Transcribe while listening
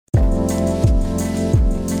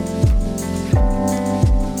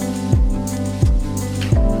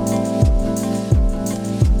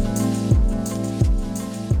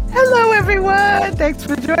Thanks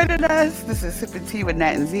for joining us. This is Sipping Tea with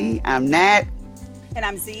Nat and Z. I'm Nat. And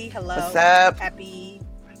I'm Z. Hello. What's up? Happy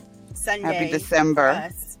Sunday. Happy December.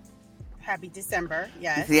 Us. Happy December.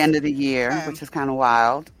 Yes. It's the end of the year, which is kind of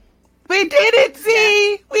wild. We did it,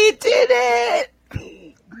 Z. Yeah. We did it.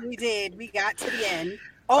 We did. We got to the end.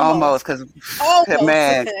 Almost, because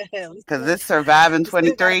this Surviving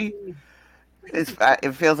 23,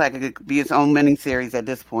 it feels like it could be its own miniseries at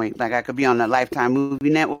this point. Like I could be on the Lifetime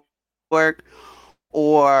Movie Network,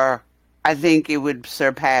 or I think it would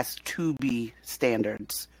surpass Tubi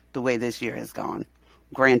standards the way this year has gone.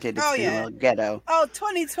 Granted, it's been a little ghetto.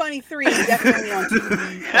 2023 is definitely on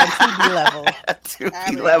Tubi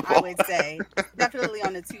level. I would say. Definitely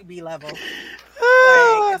on the Tubi level.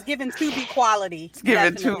 Like, it's giving Tubi quality. It's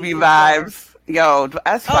giving Tubi vibes. Yo,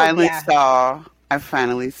 I finally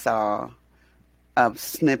saw a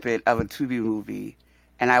snippet of a Tubi movie,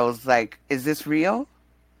 and I was like, is this real?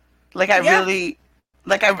 Like,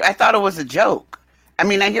 I thought it was a joke. I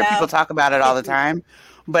mean, I hear people talk about it all the time,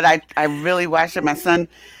 but I really watched it. My son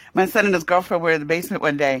and his girlfriend were in the basement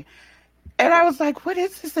one day, and I was like, what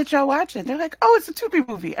is this that y'all watching? They're like, oh, it's a Tubi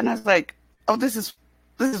movie. And I was like, oh, this is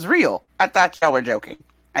real. I thought y'all were joking.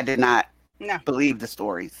 I did not believe the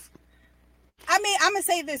stories. I mean, I'm going to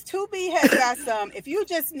say this. Tubi has got some, if you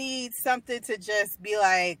just need something to just be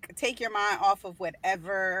like, take your mind off of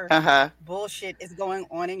whatever bullshit is going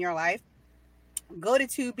on in your life, go to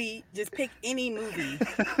Tubi, just pick any movie.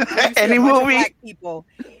 Any movie? Black people.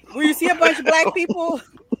 When you see a bunch of black people,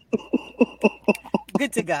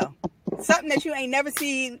 good to go. Something that you ain't never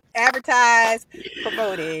seen advertised,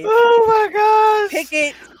 promoted. Oh my gosh. Pick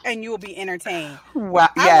it and you will be entertained. Wow.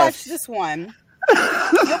 I watched this one.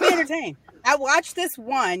 You'll be entertained. I watched this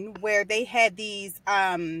one where they had these,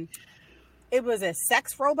 it was a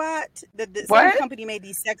sex robot. The same company made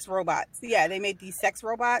these sex robots. Yeah, they made these sex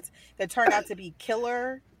robots that turned out to be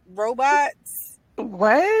killer robots.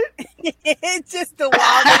 What? It's just the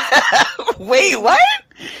wildest. Wait, what?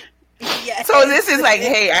 Yes. So this is like,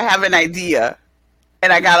 hey, I have an idea,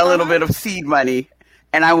 and I got a little bit of seed money,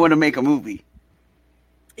 and I want to make a movie.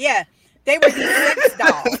 Yeah. They were these sex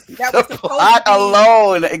dolls that were supposed plot to be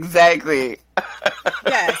alone, exactly.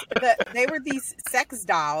 Yes, they were these sex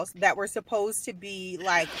dolls that were supposed to be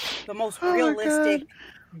like the most realistic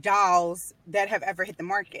dolls that have ever hit the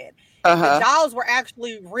market. The dolls were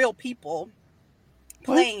actually real people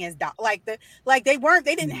playing as dolls. Like they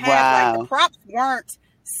didn't have like the props weren't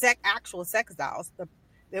actual sex dolls.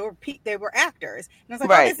 They were actors. And I was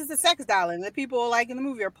like, oh, this is a sex doll. And the people like in the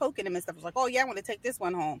movie are poking them and stuff. I was like, oh yeah, I want to take this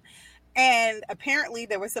one home. And apparently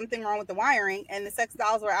there was something wrong with the wiring and the sex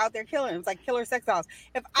dolls were out there killing. It was like killer sex dolls.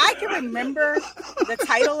 If I can remember the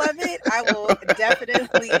title of it, I will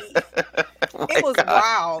definitely. It was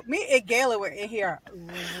wild. Me and Gayla were in here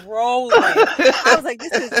rolling. I was like,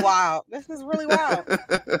 this is wild. This is really wild.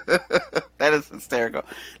 That is hysterical.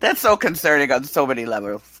 That's so concerning on so many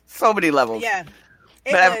levels. So many levels. Yeah.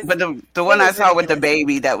 But the one I saw with the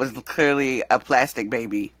baby, that was clearly a plastic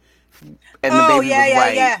baby. And the baby was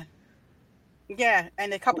white. Yeah,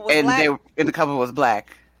 and the couple was black. And the couple was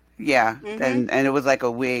black. Yeah, and it was like a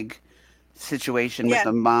wig situation with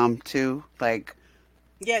the mom too. Like,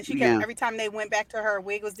 she kept every time they went back to her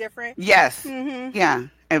wig was different. Yes, yeah,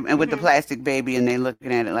 and with the plastic baby, and they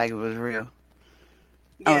looking at it like it was real.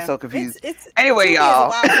 Yeah. I was so confused. Anyway,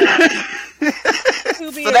 y'all.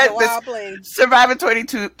 Tubi is a wild place. Surviving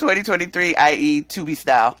 2023, i.e. Tubi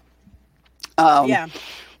style.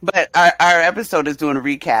 But our episode is doing a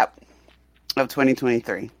recap of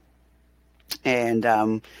 2023. And,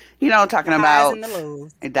 talking about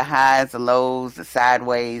the highs, the lows, the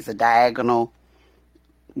sideways, the diagonal,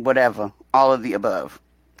 whatever, all of the above.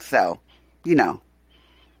 So,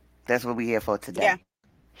 that's what we're here for today. Yeah.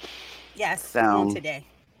 Yes, so, on today.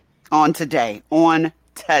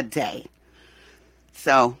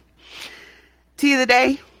 So, tea of the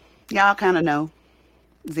day, y'all kind of know.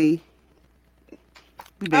 Z.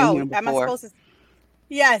 We've been here before. Am I supposed to?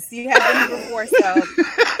 Yes, you have been here before, so.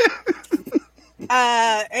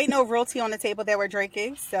 Ain't no real tea on the table that we're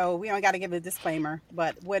drinking, so we don't got to give a disclaimer.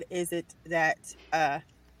 But what is it that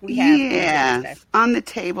we have? Yeah, on the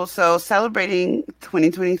table. So celebrating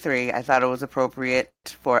 2023, I thought it was appropriate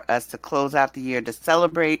for us to close out the year to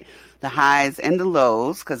celebrate the highs and the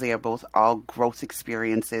lows, because they are both all growth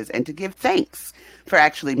experiences, and to give thanks for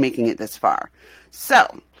actually making it this far.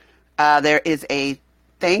 So there is a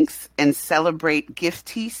Thanks and Celebrate gift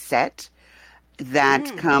tea set that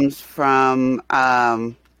comes from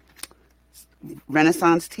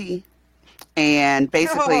Renaissance Tea. And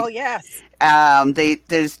basically,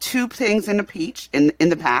 there's two things in the peach in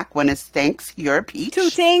the pack. One is thanks, you're a peach.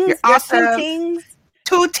 Two things. You're awesome. Two things.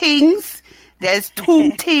 two things. There's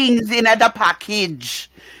two things in the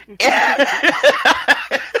package.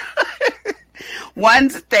 One,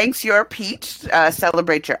 thanks your peach.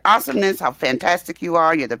 Celebrate your awesomeness, how fantastic you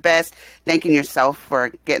are. You're the best. Thanking yourself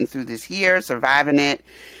for getting through this year, surviving it.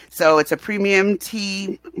 So it's a premium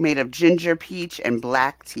tea made of ginger, peach, and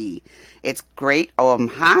black tea. It's great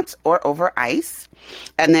hot or over ice.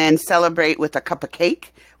 And then celebrate with a cup of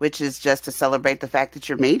cake, which is just to celebrate the fact that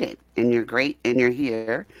you made it and you're great and you're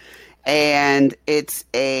here. And it's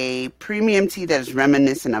a premium tea that is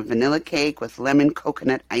reminiscent of vanilla cake with lemon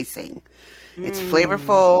coconut icing. It's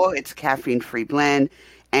flavorful, it's a caffeine-free blend,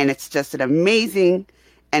 and it's just an amazing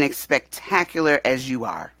and as spectacular as you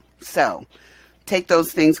are. So take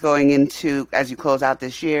those things going into as you close out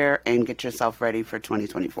this year and get yourself ready for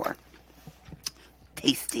 2024.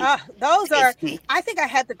 Tasty. Those tasty. I think I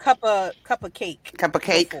had the cup of cake. Cup of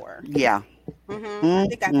cake? Before. Yeah. I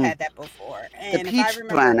think I've had that before. And the peach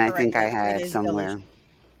one I think I had somewhere.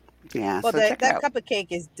 Delicious. Yeah. Well, that cup of cake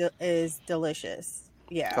is delicious.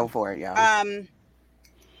 Yeah. Go for it, y'all.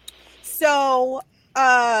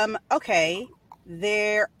 Okay.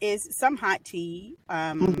 There is some hot tea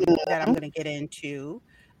that I'm going to get into.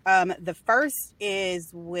 The first is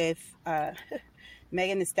with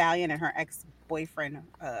Megan Thee Stallion and her ex-boyfriend,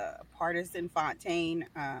 Pardison Fontaine,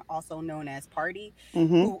 also known as Party,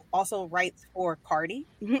 who also writes for Cardi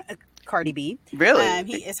B. Really?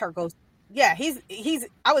 He is her ghost. Yeah, he's.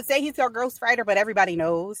 I would say he's her ghostwriter, but everybody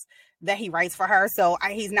knows that he writes for her, so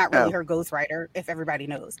he's not really her ghostwriter. If everybody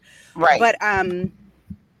knows, right? But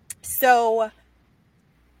so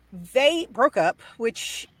they broke up,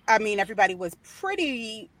 which I mean, everybody was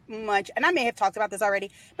pretty much, and I may have talked about this already,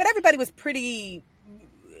 but everybody was pretty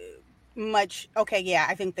much okay. Yeah,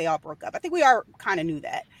 I think they all broke up. I think we all kind of knew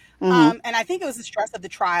that. And I think it was the stress of the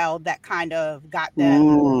trial that kind of got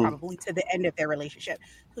them probably to the end of their relationship.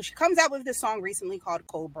 So she comes out with this song recently called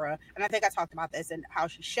Cobra. And I think I talked about this and how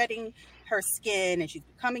she's shedding her skin and she's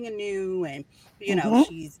becoming anew. And, you know,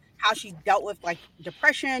 how she dealt with like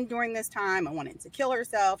depression during this time and wanting to kill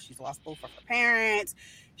herself. She's lost both of her parents.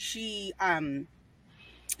 She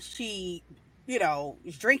you know,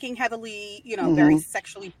 is drinking heavily, you know, very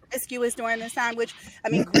sexually promiscuous during this time, which, I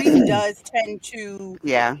mean, grief does tend to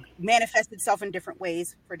manifest itself in different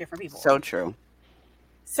ways for different people. So true.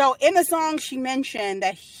 So in the song, she mentioned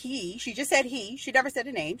that she just said she never said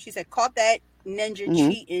a name. She said, caught that ninja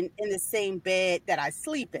cheating in the same bed that I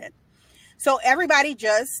sleep in. So everybody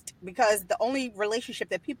because the only relationship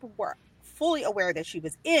that people were fully aware that she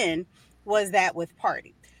was in was that with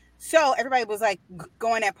Party. So everybody was like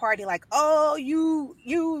going at Party like, oh,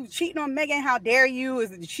 you cheating on Megan. How dare you?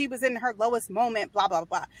 She was in her lowest moment, blah, blah,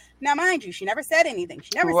 blah. Now, mind you, she never said anything.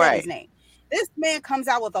 She never said his name. This man comes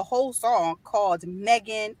out with a whole song called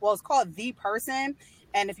Megan. Well, it's called The Person.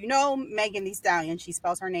 And if you know Megan Thee Stallion, she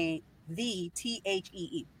spells her name The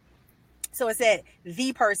Thee. So it said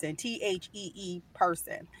The Person, Thee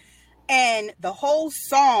person. And the whole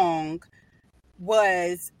song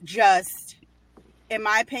was just, in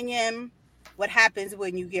my opinion, what happens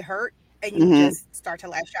when you get hurt and you just start to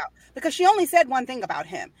lash out. Because she only said one thing about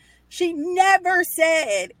him. She never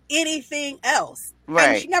said anything else. Right.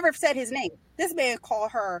 And she never said his name. This man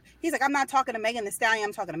called her. He's like, I'm not talking to Megan Thee Stallion.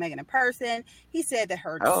 I'm talking to Megan in person. He said that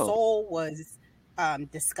her soul was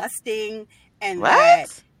disgusting and that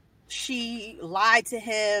she lied to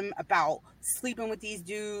him about sleeping with these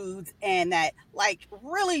dudes and that like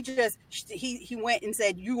really just he went and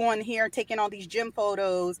said, you on here taking all these gym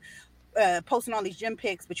photos, posting all these gym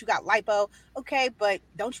pics, but you got lipo. Okay, but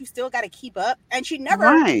don't you still got to keep up? And she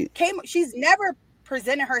never she's never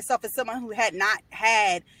presented herself as someone who had not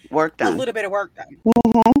had work done, a little bit of work done.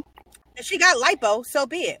 If she got lipo, so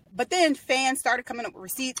be it. But then fans started coming up with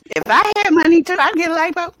receipts. If I had money too, I'd get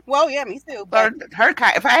lipo. Well, yeah, me too. But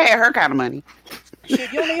if I had her kind of money.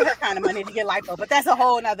 Shit, you don't need her kind of money to get lipo, but that's a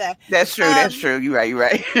whole nother. That's true. That's true. You're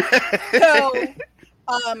right. So,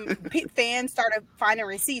 fans started finding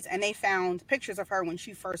receipts, and they found pictures of her when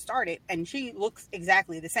she first started, and she looks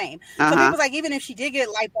exactly the same. So people was like, even if she did get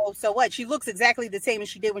lipo, so what? She looks exactly the same as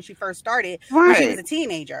she did when she first started, when she was a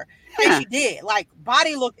teenager. And she did. Like,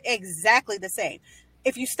 body looked exactly the same.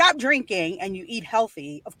 If you stop drinking and you eat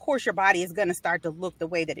healthy, of course your body is going to start to look the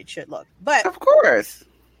way that it should look. But of course,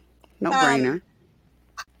 no brainer.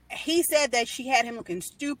 He said that she had him looking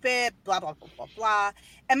stupid, blah, blah, blah, blah, blah.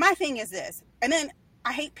 And my thing is this. And then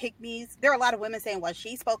I hate pick-me's. There are a lot of women saying, well,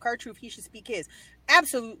 she spoke her truth, he should speak his.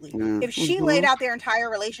 Absolutely. If she laid out their entire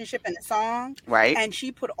relationship in the song, and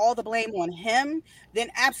she put all the blame on him, then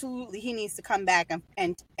absolutely he needs to come back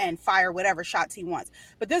and fire whatever shots he wants.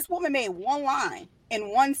 But this woman made one line in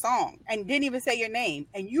one song and didn't even say your name,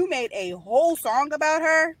 and you made a whole song about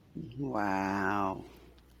her. Wow.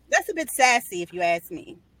 That's a bit sassy, if you ask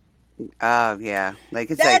me. Oh, yeah. Like,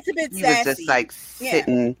 it's That's like a bit he was just sassy. like Yeah.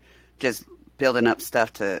 sitting, just building up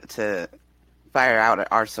stuff to fire out an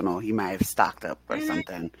arsenal he might have stocked up or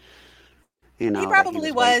something. You know, He that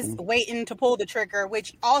probably was waiting to pull the trigger,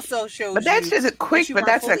 which also shows But that's you just a that quick, you but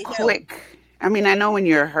weren't that's a fully healed. quick. I mean, I know when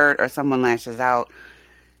you're hurt or someone lashes out,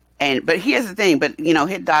 but here's the thing, but you know,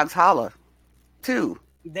 hit dogs holler too.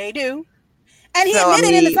 They do. And he So, I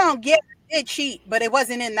admitted in the mean, song, yeah, I did cheat, but it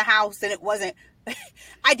wasn't in the house and it wasn't,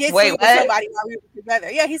 I did wait, sleep with what? somebody while we were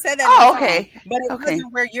together. Yeah, he said that in Oh, the song, okay. but it Okay.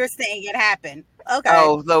 wasn't where you're saying it happened. Okay.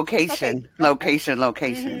 Oh, location, Okay. location,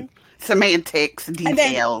 location. Semantics, And then,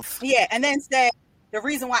 details. yeah, and then said, the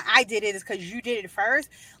reason why I did it is because you did it first.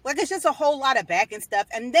 Like, it's just a whole lot of back and stuff.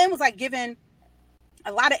 And then was like giving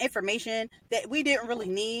a lot of information that we didn't really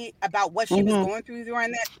need about what she was going through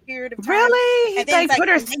during that period of time. Really? And then Like, put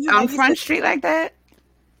her on Front it. Street like that?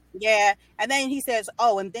 Yeah. And then he says,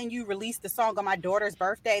 oh, and then you released the song on my daughter's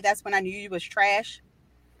birthday. That's when I knew you was trash.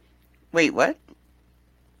 Wait, what?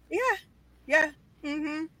 Yeah. Yeah.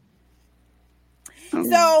 Mm-hmm.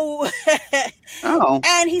 So,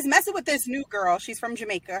 and he's messing with this new girl. She's from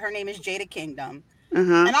Jamaica. Her name is Jada Kingdom.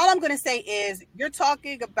 And all I'm going to say is, you're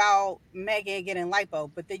talking about Megan getting lipo,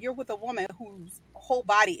 but then you're with a woman whose whole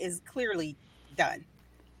body is clearly done.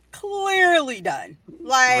 Clearly done.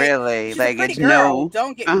 Like, really? She's like, a pretty it's girl. no.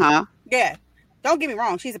 Don't get yeah. Don't get me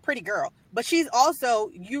wrong. She's a pretty girl, but she's also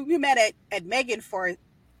you met at Megan for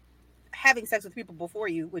having sex with people before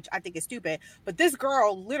you, which I think is stupid. But this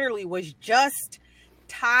girl literally was just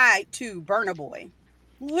tied to Burna Boy.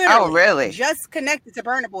 Literally. Oh, really? Just connected to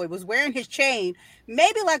Burna Boy, was wearing his chain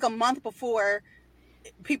maybe like a month before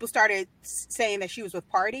people started saying that she was with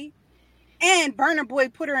Party. And Burna Boy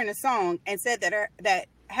put her in a song and said that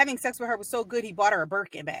having sex with her was so good he bought her a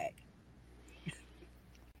Birkin bag.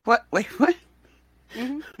 What? Wait, what?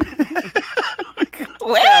 Mm-hmm.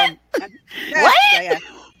 What? What? Yeah.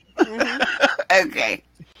 Mm-hmm. Okay.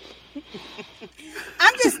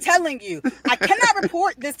 I'm just telling you, I cannot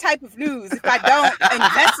report this type of news if I don't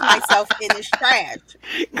invest myself in this trash.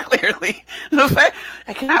 Clearly.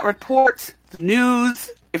 I cannot report news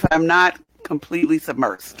if I'm not completely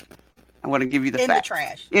submersed. I want to give you the facts. In the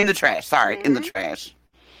trash. In the trash. Sorry, in the trash.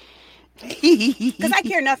 Because I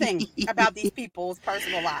care nothing about these people's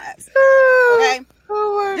personal lives. Okay?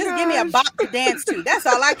 Just give me a bop to dance to. That's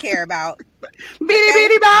all I care about. Beady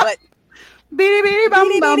beady bop. Beady beady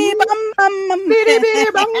bum bum. Beady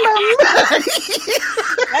beady bum bum.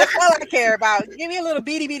 That's all I care about. Give me a little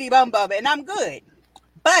beady beady bum bum and I'm good.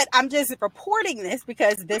 But I'm just reporting this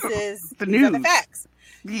because this is the news. These are the facts.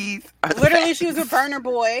 Literally, she was with Burna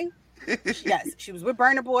Boy. Yes, she was with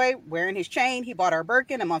Burna Boy wearing his chain. He bought her a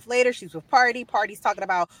Birkin. A month later, she's with Party. Party's talking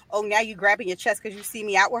about, oh, now you grabbing your chest because you see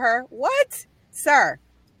me out with her. What? Sir,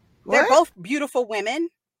 what? They're both beautiful women.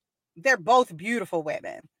 They're both beautiful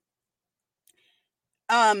women.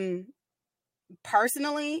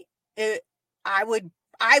 Personally, I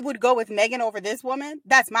would go with Megan over this woman.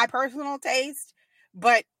 That's my personal taste.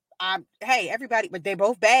 But hey, everybody, but they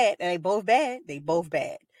both bad. They both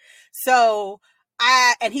bad. So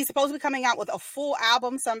and he's supposed to be coming out with a full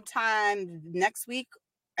album sometime next week.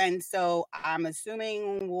 And so I'm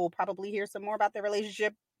assuming we'll probably hear some more about their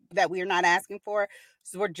relationship that we are not asking for.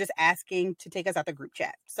 So we're just asking to take us out the group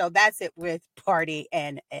chat. So that's it with Party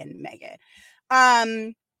and Megan.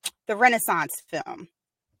 The Renaissance film.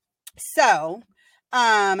 So,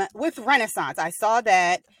 with Renaissance, I saw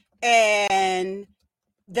that and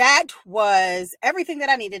that was everything that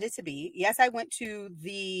I needed it to be. Yes, I went to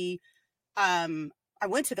the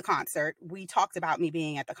concert. We talked about me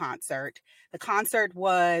being at the concert. The concert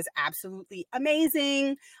was absolutely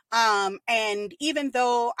amazing. And even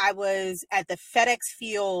though I was at the FedEx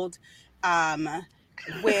Field,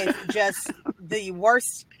 with just the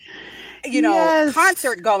worst,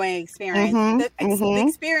 concert going experience, the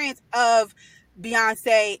experience of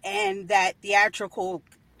Beyonce and that theatrical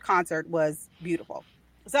concert was beautiful.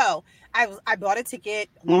 So I bought a ticket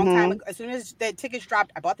a long time ago. As soon as the tickets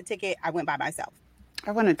dropped, I bought the ticket. I went by myself.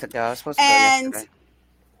 I wanted to go. I was supposed to go yesterday.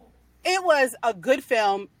 It was a good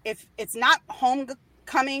film. If it's not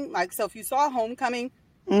Homecoming, so if you saw Homecoming,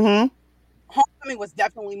 Homecoming was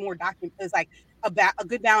definitely more it's like a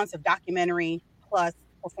good balance of documentary plus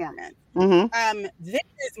performance. This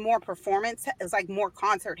is more performance. It's like more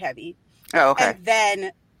concert heavy. Oh, okay. And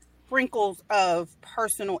then sprinkles of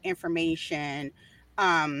personal information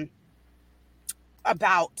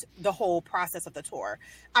about the whole process of the tour.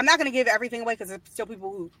 I'm not going to give everything away because there's still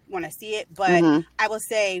people who want to see it, but I will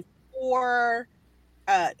say for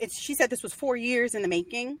she said this was 4 years in the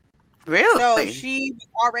making. Really? So she was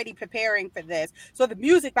already preparing for this. So the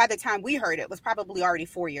music, by the time we heard it, was probably already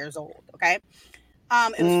 4 years old. Okay.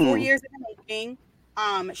 It was 4 years in the making.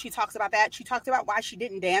 She talks about that. She talked about why she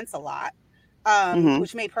didn't dance a lot,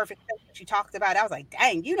 which made perfect sense. She talked about it. I was like,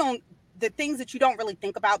 dang, the things that you don't really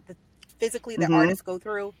think about physically that artists go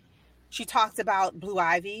through. She talked about Blue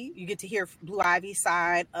Ivy. You get to hear Blue Ivy's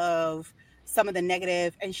side of some of the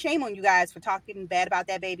negative, and shame on you guys for talking bad about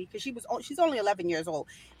that baby, because she's only 11 years old,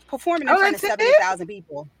 performing in front of 70,000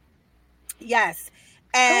 people. Yes.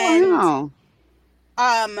 And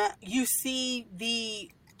you see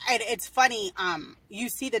it's funny, you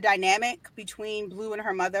see the dynamic between Blue and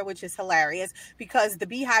her mother, which is hilarious, because the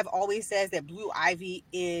Beehive always says that Blue Ivy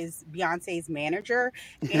is Beyonce's manager.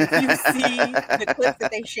 And if you see the clips that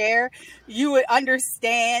they share, you would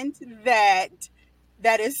understand that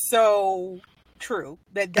is so true.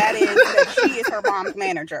 That she is her mom's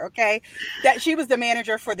manager, okay? That she was the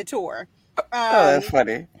manager for the tour. That's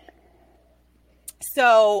funny.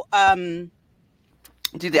 So, are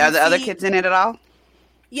the other kids in it at all?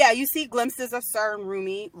 Yeah, you see glimpses of Sir and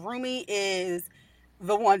Rumi. Rumi is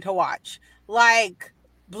the one to watch. Like,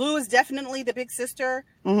 Blue is definitely the big sister.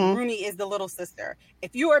 Rumi is the little sister.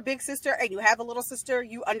 If you are a big sister and you have a little sister,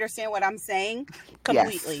 you understand what I'm saying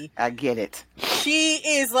completely. Yes, I get it. She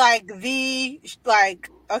is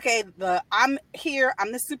okay, I'm here,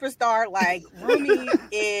 I'm the superstar. Like, Rumi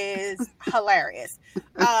is hilarious.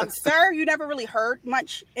 Sir, you never really heard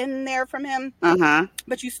much in there from him,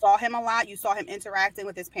 but you saw him a lot. You saw him interacting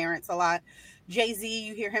with his parents a lot. Jay-Z,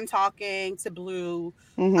 you hear him talking to Blue.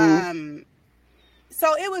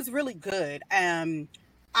 So it was really good.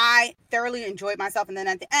 I thoroughly enjoyed myself. And then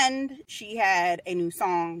at the end, she had a new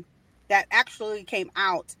song that actually came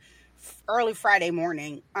out early Friday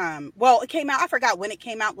morning. Well, it came out, I forgot when it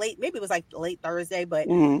came out, maybe it was like late Thursday, but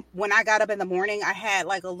when I got up in the morning, I had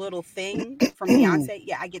like a little thing from Beyonce.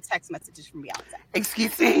 Yeah, I get text messages from Beyonce.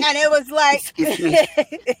 Excuse me? And it was like, excuse me.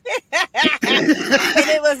 And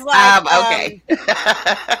it was like, okay.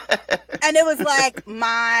 And it was like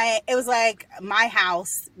my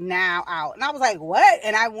house now out. And I was like, what?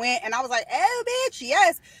 And I went and I was like, oh bitch,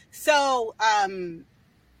 yes. So,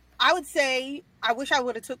 I would say I wish I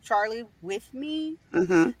would have took Charlie with me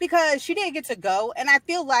because she didn't get to go. And I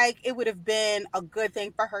feel like it would have been a good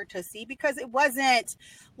thing for her to see, because it wasn't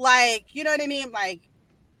like, you know what I mean? Like,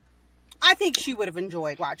 I think she would have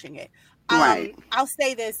enjoyed watching it. Right. I'll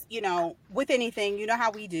say this, with anything, you know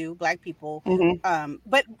how we do, Black people,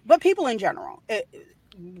 but people in general.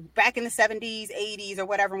 Back in the 70s, 80s, or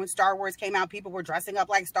whatever, when Star Wars came out, people were dressing up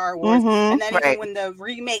like Star Wars. And then even when the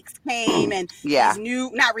remakes came and these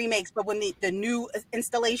new, not remakes, but when the new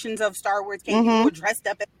installations of Star Wars came, people were dressed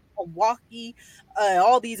up as a walkie,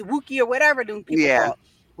 all these Wookiee or whatever people call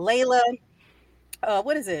Layla.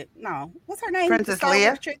 What is it? No. What's her name? Princess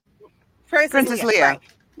Leia. Princess Leia. Right.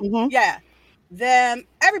 Yeah. Them.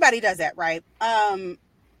 Everybody does that, right?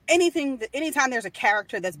 Anytime there's a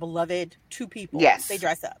character that's beloved to people, they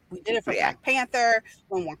dress up. We did it for Black Panther,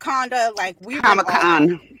 when Wakanda, like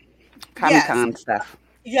Comic-Con stuff.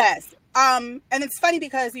 Yes. And it's funny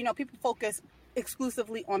because, people focus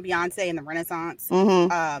exclusively on Beyonce and the Renaissance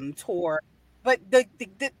tour. But the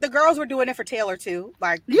girls were doing it for Taylor too.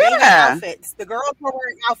 Like, outfits. The girls were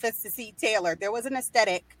wearing outfits to see Taylor. There was an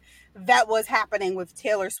aesthetic that was happening with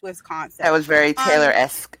Taylor Swift's concept. That was very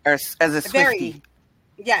Taylor-esque, or as a Swiftie.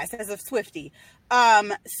 Yes, as a Swiftie.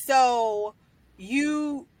 So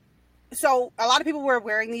a lot of people were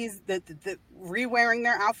wearing the re-wearing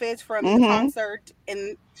their outfits from the concert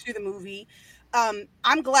into the movie.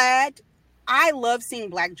 I'm glad. I love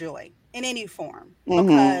seeing Black joy in any form,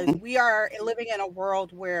 because we are living in a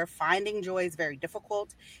world where finding joy is very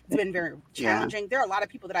difficult. It's been very challenging. There are a lot of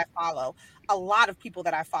people that I follow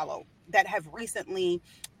that have recently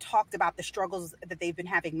talked about the struggles that they've been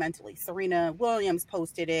having mentally. Serena Williams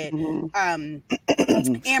posted it.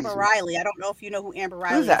 Amber Riley. I don't know if you know who Amber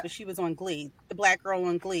Riley is, but she was on Glee, the Black girl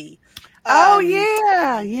on Glee.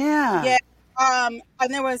 Yeah. And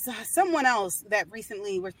there was someone else that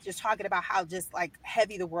recently was just talking about how just like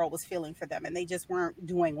heavy the world was feeling for them, and they just weren't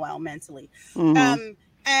doing well mentally.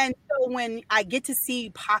 And so when I get to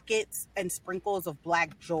see pockets and sprinkles of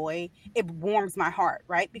Black joy, it warms my heart,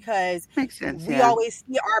 right? Because we always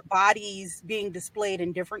see our bodies being displayed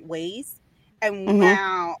in different ways, and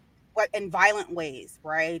now in violent ways,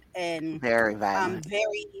 right? And very violent,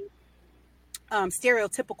 very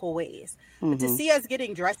stereotypical ways. But to see us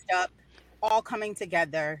getting dressed up, all coming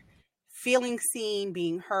together, feeling seen,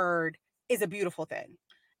 being heard, is a beautiful thing.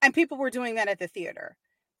 And people were doing that at the theater.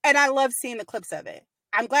 And I love seeing the clips of it.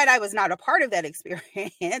 I'm glad I was not a part of that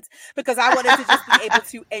experience because I wanted to just be able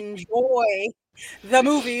to enjoy the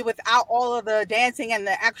movie without all of the dancing and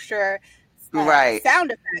the extra right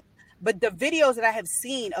sound effects. But the videos that I have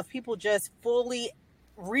seen of people just fully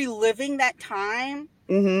reliving that time.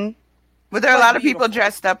 Mm-hmm. Were there a lot of people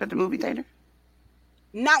dressed up at the movie theater?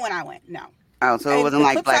 Not when I went, no. Oh, so it wasn't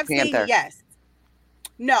like Black Panther? Seen, yes.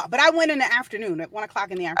 No, but I went in the afternoon at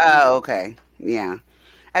 1:00 in the afternoon. Oh, okay. Yeah.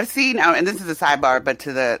 I've seen, and this is a sidebar, but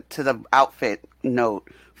to the outfit note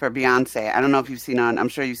for Beyonce, I don't know if you've seen I'm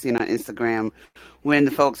sure you've seen on Instagram when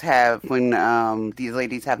the folks when these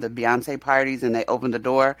ladies have the Beyonce parties and they open the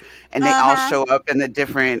door and they all show up in the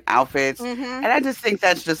different outfits. Mm-hmm. And I just think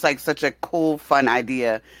that's just like such a cool, fun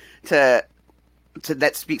idea to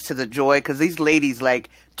that speaks to the joy, because these ladies like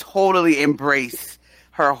totally embrace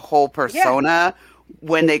her whole persona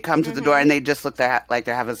when they come to the door, and they just look like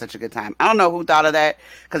they're having such a good time. I don't know who thought of that,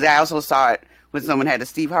 because I also saw it when someone had a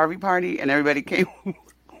Steve Harvey party and everybody came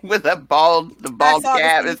with the bald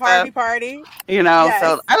cap and stuff. Harvey party. You know,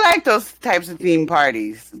 so I like those types of theme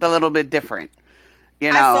parties. It's a little bit different.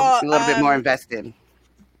 You know, a little bit more invested.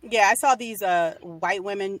 Yeah, I saw these white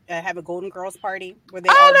women have a Golden Girls party where they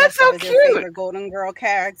all dressed up as their favorite Golden Girl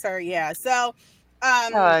character. Yeah, so.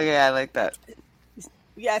 Oh yeah, I like that.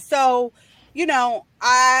 Yeah, so you know,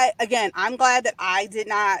 I'm glad that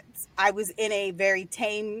I was in a very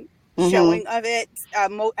tame showing of it,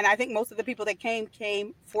 and I think most of the people that came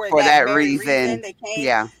for that very reason. They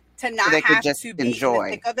came to not have to be in the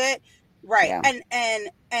thick of it, right? Yeah.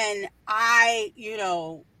 And I, you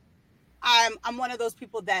know. I'm one of those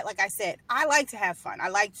people that, like I said, I like to have fun. I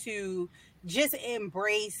like to just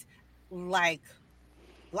embrace like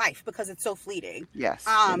life because it's so fleeting. Yes.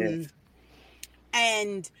 It is.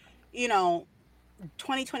 And you know,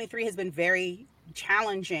 2023 has been very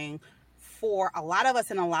challenging for a lot of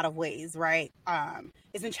us in a lot of ways, right?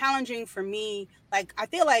 It's been challenging for me. Like, I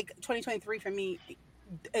feel like 2023 for me,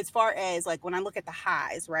 as far as like when I look at the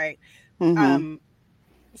highs, right? Mm-hmm.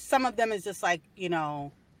 Some of them is just like, you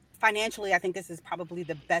know, financially, I think this is probably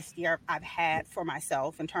the best year I've had for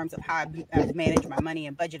myself in terms of how I've managed my money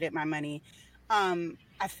and budgeted my money.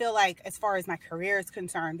 I feel like as far as my career is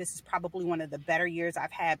concerned, this is probably one of the better years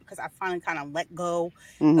I've had because I finally kind of let go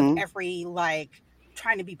of every like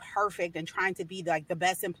trying to be perfect and trying to be like the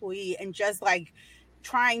best employee and just like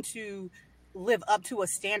trying to live up to a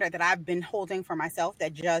standard that I've been holding for myself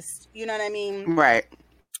that just, you know what I mean? Right.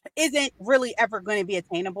 Isn't really ever going to be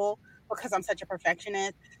attainable because I'm such a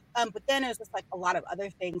perfectionist. But then there's just like a lot of other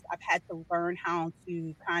things I've had to learn how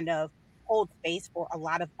to kind of hold space for a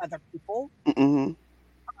lot of other people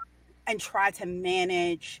and try to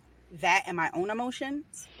manage that and my own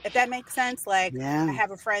emotions, if that makes sense. Like I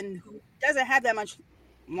have a friend who doesn't have that much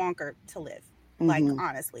longer to live, like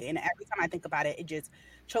honestly. And every time I think about it, it just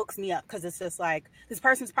chokes me up because it's just like this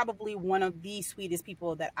person's probably one of the sweetest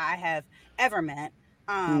people that I have ever met.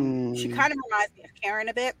 She kind of reminds me of Karen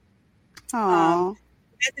a bit. Aww.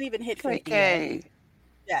 Hasn't even hit 50 yet.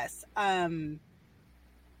 Yes. And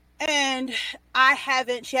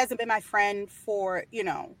she hasn't been my friend for, you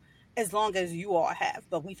know, as long as you all have,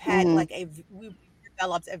 but we've had we've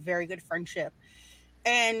developed a very good friendship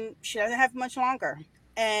and she doesn't have much longer.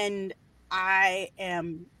 And I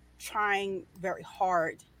am trying very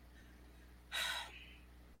hard.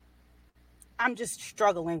 I'm just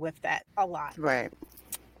struggling with that a lot. Right.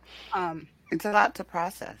 It's a lot to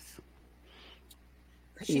process.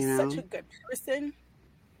 She's such a good person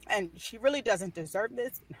and she really doesn't deserve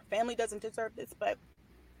this. Her family doesn't deserve this, but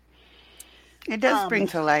it does bring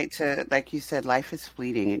to light to, like you said, life is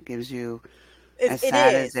fleeting. It gives you, as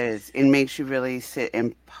sad as it is, it makes you really sit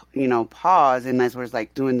and, you know, pause. And as we're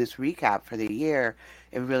like doing this recap for the year,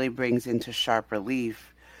 it really brings into sharp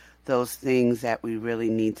relief those things that we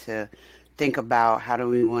really need to think about. How do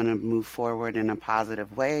we want to move forward in a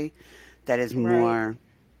positive way that is more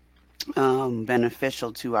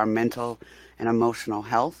beneficial to our mental and emotional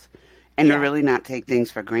health, and to really not take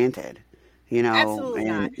things for granted, you know. Absolutely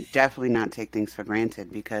and not. Definitely not take things for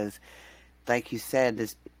granted because, like you said,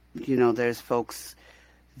 this, you know, there's folks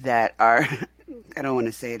that are, I don't want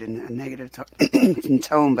to say it in a negative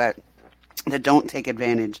tone, but that don't take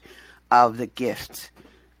advantage of the gift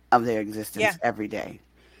of their existence every day,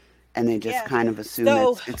 and they just kind of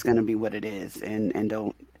assume it's going to be what it is, and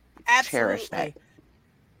don't cherish that.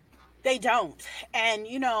 They don't. And,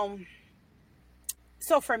 you know,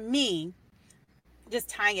 so for me, just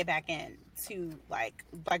tying it back in to like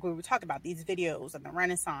we were talking about these videos and the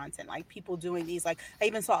Renaissance and like people doing these, like I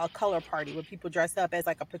even saw a color party where people dress up as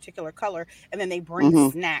like a particular color and then they bring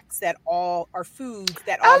snacks that all are foods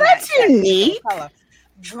that all that's unique. Color.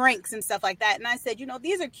 drinks and stuff like that. And I said,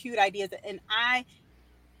 these are cute ideas, and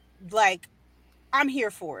I'm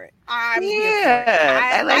here for it. I'm here for it.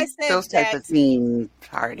 I like said those type of theme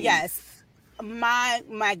parties. Yes.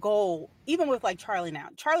 My goal, even with like Charlie now,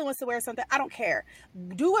 Charlie wants to wear something, I don't care.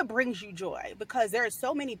 Do what brings you joy, because there are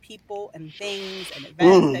so many people and things and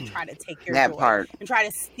events that try to take your joy and try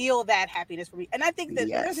to steal that happiness from you. And I think that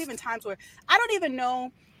there's even times where I don't even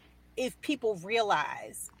know if people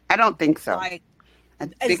realize. I don't think so. Like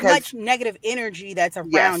as much negative energy that's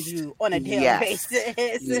around you on a daily basis.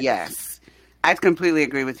 Yes. I completely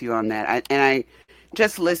agree with you on that. I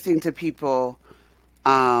just listening to people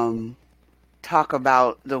talk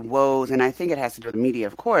about the woes, and I think it has to do with the media,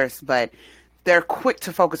 of course, but they're quick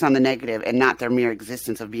to focus on the negative and not their mere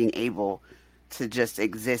existence of being able to just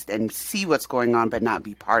exist and see what's going on but not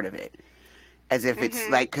be part of it. As if it's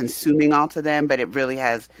like consuming all to them, but it really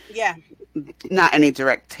has not any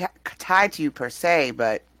direct tie to you per se,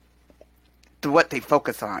 but to what they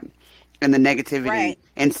focus on and the negativity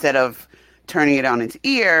instead of turning it on its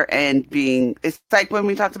ear and it's like when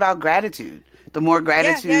we talked about gratitude. The more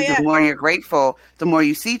gratitude, the more you're grateful, the more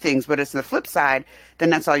you see things. But it's the flip side, then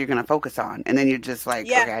that's all you're going to focus on. And then you're just like,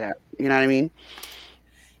 okay, you know what I mean?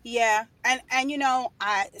 Yeah. And I've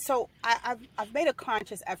made a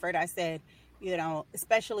conscious effort. I said,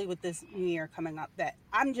 especially with this new year coming up, that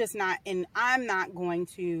I'm going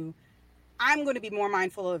to be more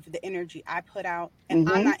mindful of the energy I put out. And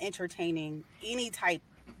I'm not entertaining any type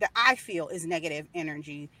that I feel is negative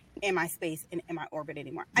energy in my space and in my orbit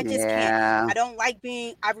anymore. I just can't. I don't like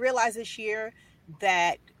I've realized this year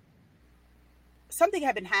that something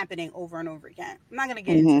had been happening over and over again. I'm not going to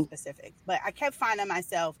get into specifics, but I kept finding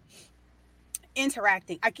myself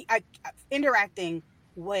interacting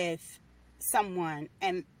with someone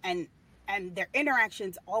and their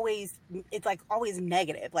interactions always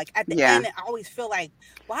negative. Like at the end, I always feel like,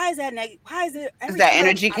 why is that negative? Why is it? Because that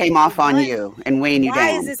energy came off on you and weighing you down.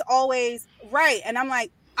 Why is this always right? And I'm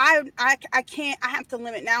like, I can't. I have to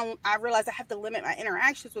limit now. I realize I have to limit my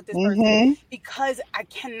interactions with this person because I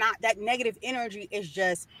cannot. That negative energy is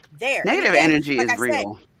just there. Negative energy is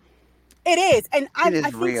real. It is, and I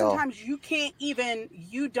think sometimes you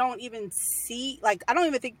don't even see. Like I don't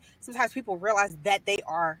even think sometimes people realize that they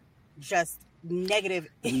are just negative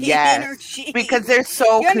energy because they're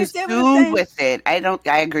so consumed with it. I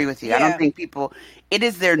agree with you. Yeah. I don't think people. It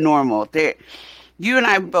is their normal. You and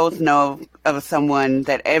I both know of someone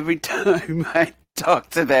that every time I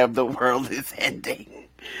talk to them, the world is ending.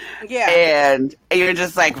 Yeah. And you're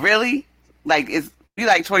just like, really? Like, you're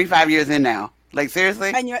like 25 years in now. Like,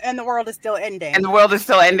 seriously? And the world is still ending. And the world is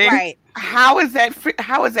still ending? Right. How is that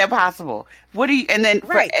possible? And then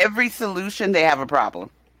for every solution, they have a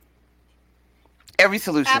problem. Every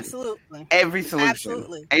solution. Absolutely. Every solution.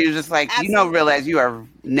 Absolutely. And you're just like, realize you are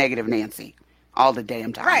negative Nancy all the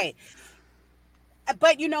damn time. Right.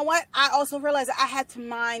 But you know what? I also realized I had to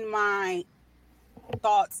mind my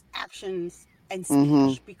thoughts, actions, and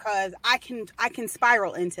speech because I can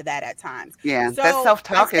spiral into that at times. Yeah, so that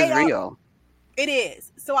self-talk is real. It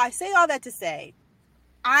is. So I say all that to say,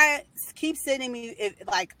 I keep sending me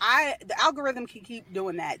the algorithm can keep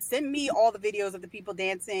doing that. Send me all the videos of the people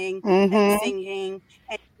dancing and singing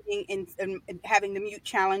and having the mute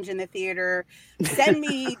challenge in the theater. Send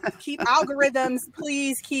me algorithms,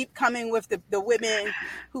 please keep coming with the women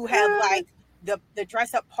who have like the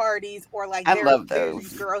dress up parties or like I love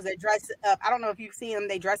those girls that dress up. I don't know if you've seen them.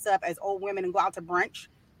 They dress up as old women and go out to brunch.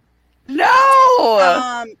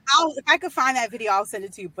 No. If I could find that video, I'll send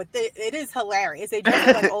it to you. But it is hilarious. They dress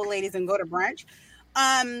up like old ladies and go to brunch.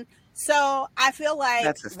 So I feel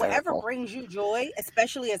like whatever brings you joy,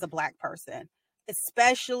 especially as a Black person,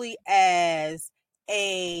 especially as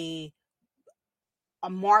a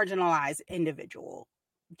marginalized individual,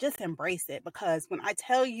 just embrace it. Because when I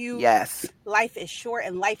tell you, life is short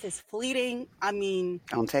and life is fleeting. I mean,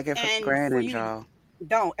 don't take it for granted, y'all.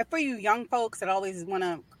 Don't. And for you young folks that always want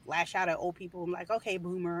to lash out at old people, I'm like, okay,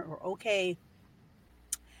 boomer, or okay,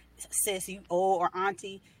 sis, you old, or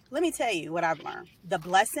auntie. Let me tell you what I've learned. The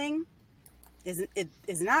blessing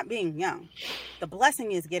is not being young. The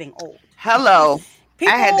blessing is getting old. Hello. I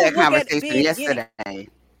had that conversation yesterday.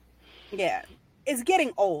 It's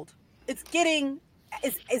getting old. It's getting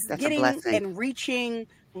and reaching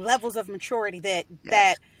levels of maturity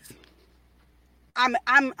that I'm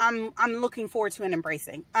looking forward to and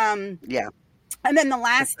embracing. And then the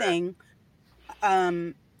last thing,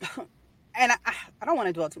 and I don't want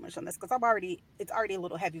to dwell too much on this because it's already a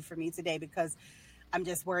little heavy for me today because I'm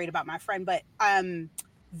just worried about my friend. But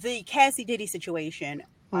the Cassie Diddy situation,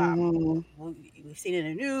 We've seen it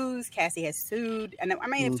in the news. Cassie has sued, and I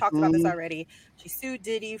may have talked Mm-hmm. about this already. She sued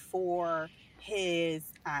Diddy for his,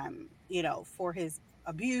 for his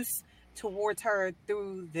abuse towards her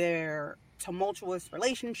through their tumultuous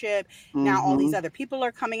relationship. Now all these other people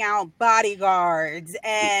are coming out, bodyguards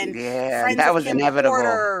and Yeah, friends that of was Kim inevitable.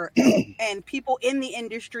 Porter, and people in the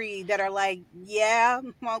industry that are like, yeah,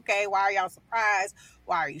 okay, why are y'all surprised?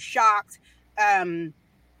 Why are you shocked?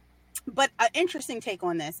 But an interesting take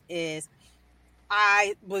on this is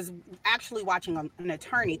I was actually watching an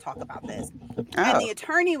attorney talk about this. And the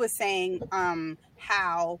attorney was saying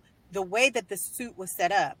how the way that the suit was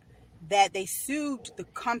set up, that they sued the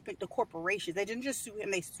company, the corporations. They didn't just sue him,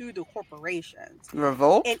 they sued the corporations.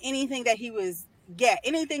 Revolt? And anything that he was,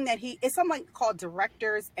 anything that it's something called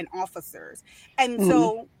directors and officers. And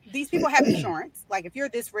so these people have insurance. Like if you're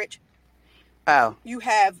this rich, you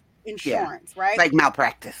have insurance, right? Like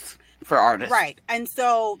malpractice for artists. Right. And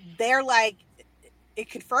so they're like, it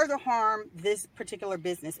could further harm this particular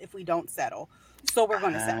business if we don't settle. So we're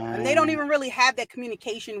going to settle. And they don't even really have that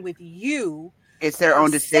communication with you. It's their own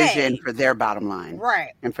decision for their bottom line.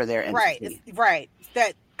 Right. And for their entity. Right.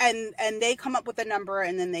 That and they come up with a number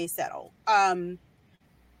and then they settle. And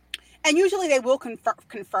usually they will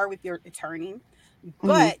confer with your attorney.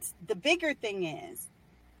 But the bigger thing is,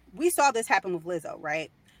 we saw this happen with Lizzo, right?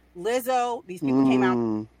 Lizzo, these people came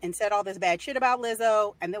out and said all this bad shit about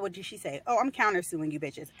Lizzo, and then what did she say? Oh, I'm countersuing you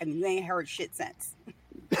bitches, and you ain't heard shit since.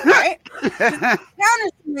 Right?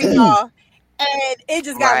 Countersuing y'all, and it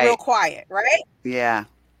just got real quiet, right? Yeah.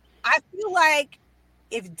 I feel like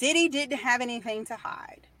if Diddy didn't have anything to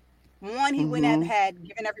hide, one, he wouldn't have had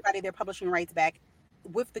given everybody their publishing rights back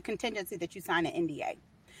with the contingency that you sign an NDA.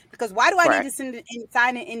 Because why do I need to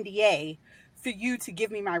sign an NDA for you to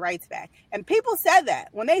give me my rights back? And people said that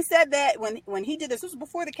when they said that when he did this was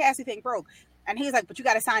before the Cassie thing broke, and he's like, but you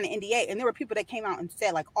got to sign an NDA. And there were people that came out and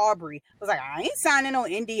said, like Aubrey was like, I ain't signing no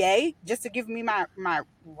NDA just to give me my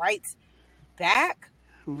rights back.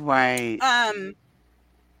 Right. I'm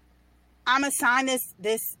gonna sign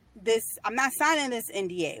this I'm not signing this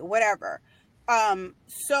NDA, whatever.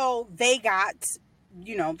 So they got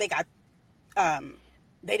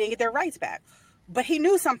they didn't get their rights back. But he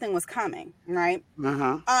knew something was coming, right?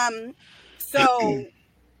 So the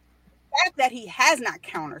fact that he has not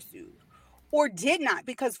countersued or did not,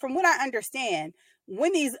 because from what I understand,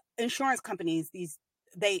 when these insurance companies,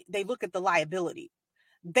 they look at the liability,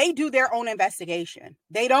 they do their own investigation.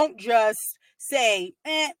 They don't just say,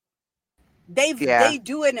 they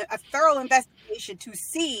do a thorough investigation to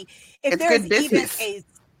see if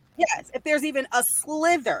there's even a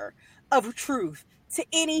slither of truth to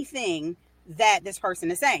anything that this person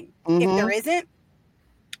is saying. If there isn't,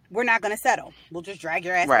 we're not going to settle. We'll just drag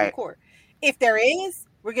your ass to court. If there is,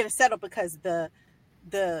 we're going to settle because the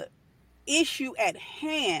issue at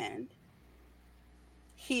hand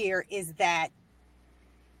here is that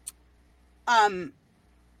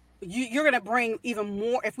you're going to bring even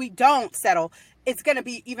more. If we don't settle, it's going to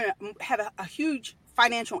be even have a huge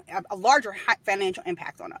a larger financial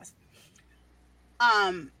impact on us.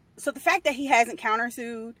 So the fact that he hasn't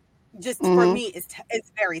countersued, just for me, is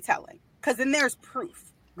very telling, because then there's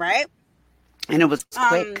proof, right? And it was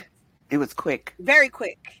quick. It was quick. Very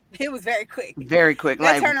quick. It was very quick. Very quick.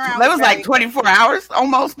 That turnaround was like 24 hours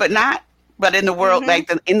almost, but not. But in the world,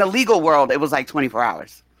 in the legal world, it was like 24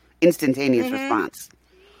 hours. Instantaneous response.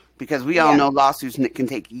 Because we all know lawsuits can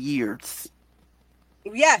take years.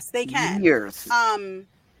 Yes, they can. Years.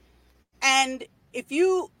 And if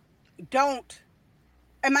you don't,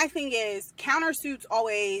 and my thing is, countersuits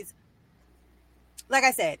always, like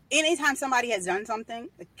I said, anytime somebody has done something,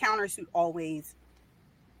 the countersuit always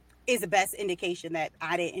is the best indication that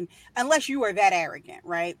I didn't, unless you are that arrogant,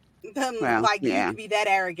 right? You could be that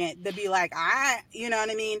arrogant to be like, you know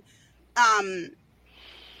what I mean? I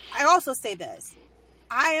also say this.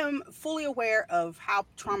 I am fully aware of how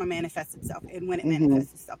trauma manifests itself and when it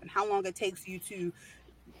manifests itself and how long it takes you to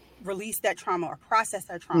release that trauma or process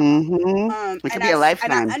that trauma. It could be a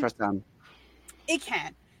lifetime for some. It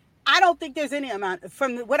can. I don't think there's any amount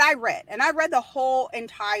from what I read, and I read the whole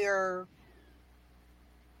entire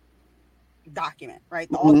document, right?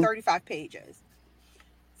 All 35 pages.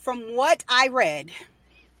 From what I read,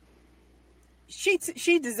 she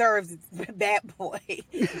deserves that boy.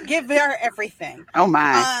 Give her everything. Oh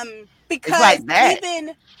my. Because it's like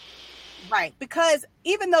that. Because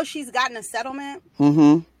even though she's gotten a settlement,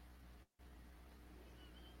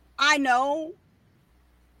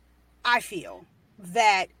 I feel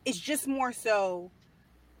that it's just more so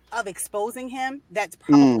of exposing him. That's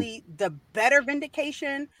probably the better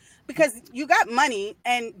vindication, because you got money,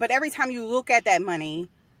 but every time you look at that money,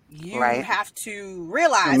 you have to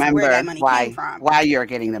realize Remember where that money came from. Why you're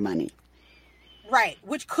getting the money. Right.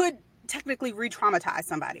 Which could technically re-traumatize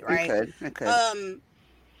somebody, right? It could.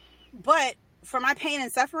 But for my pain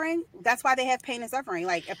and suffering, that's why they have pain and suffering.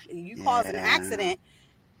 Like, if you cause an accident,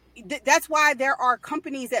 that's why there are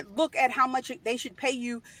companies that look at how much they should pay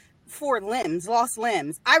you for lost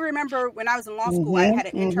limbs. I remember when I was in law school, I had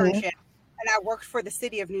an internship and I worked for the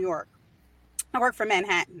city of New York. I worked for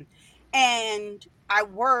Manhattan, and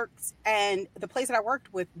the place that I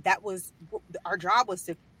worked with, our job was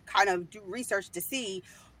to kind of do research to see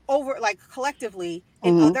over, like, collectively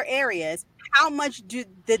in other areas, how much did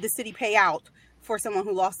the city pay out for someone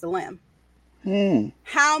who lost a limb?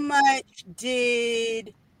 How much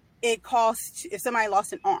did it cost if somebody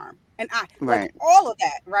lost an arm, an eye, like all of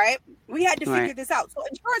that, right? We had to figure this out. So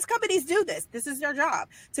insurance companies do this. This is their job,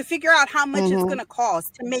 to figure out how much it's going to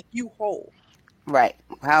cost to make you whole. Right.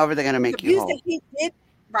 However they're going to make you whole. That he did,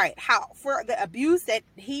 right. How, for the abuse that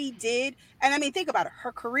he did. And I mean, think about it.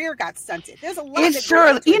 Her career got stunted. There's a lot. It's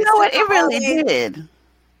sure. You know what? It really did.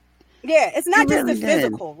 Yeah. It's not just the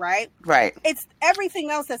physical, right? Right. It's everything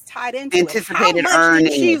else that's tied into anticipated it. How much earnings.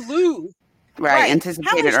 Did she lose? Right. Anticipated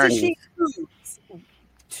How much earnings. Did she lose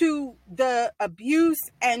to the abuse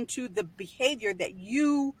and to the behavior that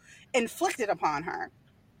you inflicted upon her?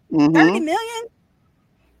 30 million?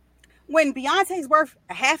 When Beyonce's worth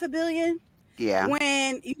 $500 million,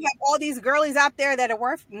 when you have all these girlies out there that are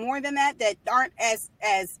worth more than that aren't as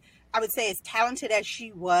I would say as talented as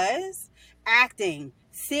she was, acting,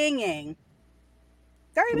 singing,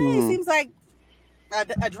 30 million seems like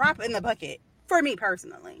a drop in the bucket for me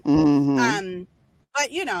personally.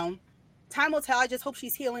 But you know, time will tell. I just hope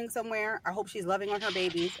she's healing somewhere. I hope she's loving on her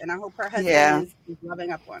babies, and I hope her husband is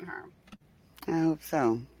loving up on her. I hope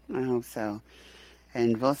so.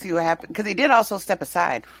 And we'll see what happens. Because he did also step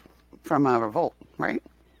aside from a revolt, right?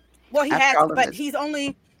 Well, he has, but he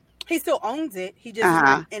still owns it. He just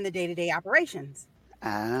not in the day-to-day operations.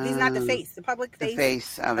 He's not the face, the public face. The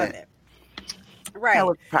face of it. Right. That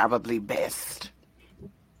was probably best.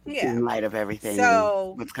 Yeah. In light of everything.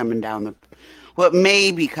 So, what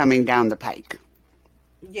may be coming down the pike.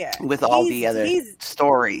 Yeah. With all the other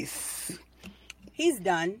stories. He's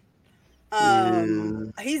done.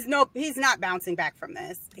 He's not bouncing back from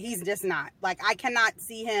this. He's just not. Like, I cannot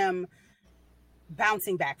see him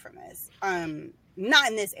bouncing back from this. Not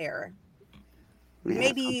in this era.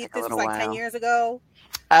 Maybe if this was like 10 years ago.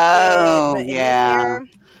 Oh, yeah.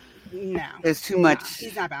 No. There's too much.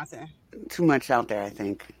 He's not bouncing. Too much out there, I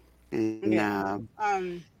think. And,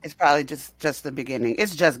 it's probably just the beginning.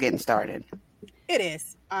 It's just getting started. It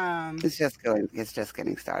is. It's just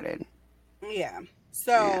getting started. Yeah.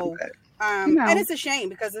 So, and it's a shame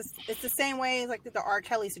because it's the same way as like the R.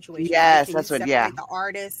 Kelly situation. Yes, that's what. The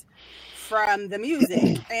artist from the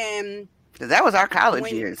music, and that was our college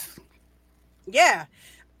years. Yeah,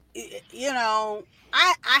 you know,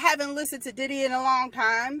 I haven't listened to Diddy in a long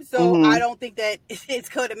time, so I don't think that it's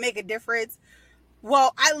going to make a difference.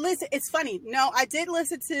 Well, it's funny. No, I did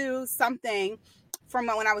listen to something from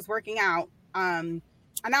when I was working out.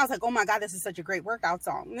 And I was like, oh my God, this is such a great workout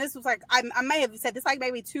song. And this was like, I may have said this like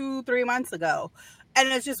maybe 2-3 months ago. And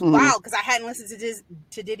it's just wild because I hadn't listened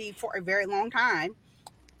to Diddy for a very long time.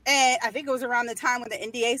 And I think it was around the time when the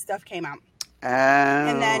NDA stuff came out.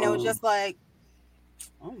 And then it was just like,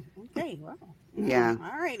 oh, okay, well. Yeah.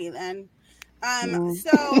 All righty then.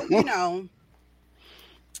 So, you know,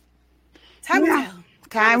 time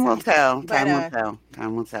will tell.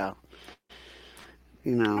 Time will tell.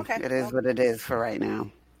 You know, it is what it is for right now.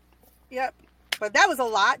 Yep. But that was a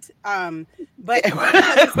lot. But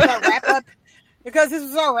because this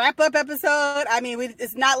was our wrap-up episode, I mean,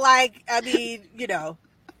 it's not like, you know.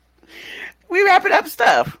 We wrapping up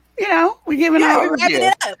stuff. You know, we're giving we're wrapping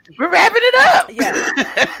it up. We're wrapping it up. Yeah.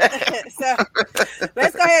 So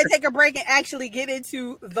let's go ahead and take a break and actually get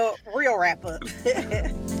into the real wrap-up.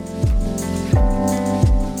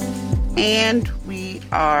 And we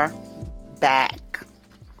are back.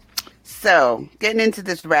 So, getting into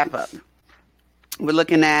this wrap-up, we're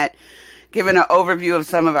looking at giving an overview of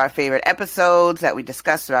some of our favorite episodes that we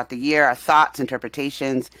discussed throughout the year, our thoughts,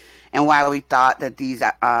 interpretations, and why we thought that these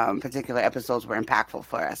particular episodes were impactful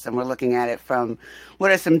for us. And we're looking at it from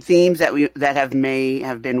what are some themes that may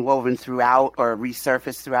have been woven throughout or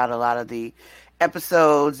resurfaced throughout a lot of the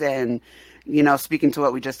episodes, and you know, speaking to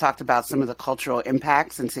what we just talked about, some of the cultural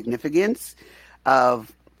impacts and significance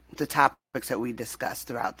of the topics that we discussed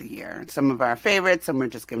throughout the year. Some of our favorites, some we're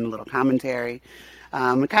just giving a little commentary.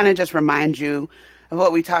 We kind of just remind you of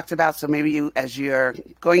what we talked about. So maybe you, as you're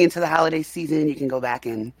going into the holiday season, you can go back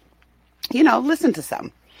and, you know, listen to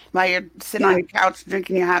some while you're sitting on your couch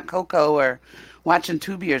drinking your hot cocoa or watching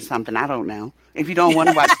Tubi or something. I don't know. If you don't want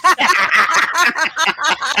to watch,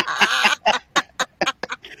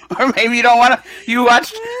 or maybe you don't want to. You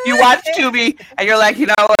watch Tubi, and you're like, you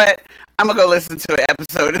know what? I'm gonna go listen to an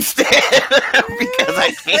episode instead because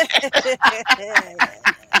I can't.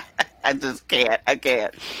 I just can't. I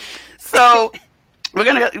can't. So we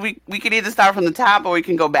can either start from the top or we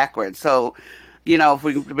can go backwards. So, if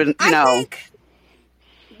we've been, I think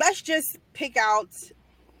let's just pick out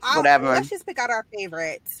whatever. Let's just pick out our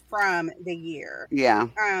favorites from the year. Yeah.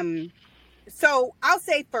 So I'll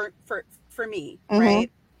say for me,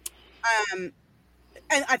 right?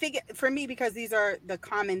 And I think for me, because these are the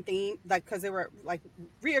common theme, like, because they were like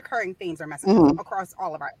reoccurring themes or messages across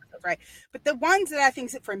all of our episodes, right? But the ones that I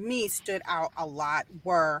think for me stood out a lot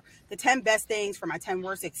were the 10 best things for my 10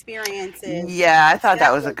 worst experiences. Yeah, I thought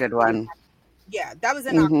that was a good one. Yeah, that was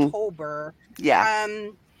in October. Yeah.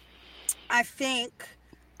 I think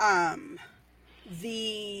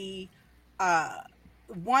the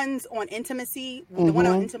ones on intimacy, the one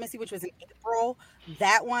on intimacy, which was in April,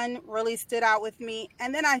 that one really stood out with me.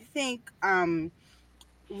 And then I think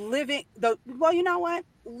living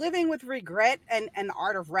with regret and the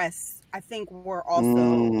art of rest, I think were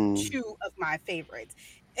also two of my favorites.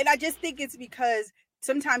 And I just think it's because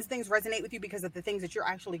sometimes things resonate with you because of the things that you're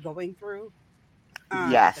actually going through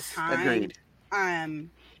at the time. Agreed.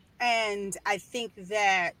 And I think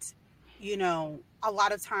that, a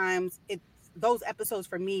lot of times those episodes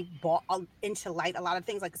for me brought into light a lot of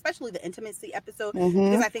things, like especially the intimacy episode,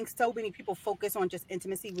 because I think so many people focus on just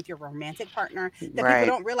intimacy with your romantic partner that people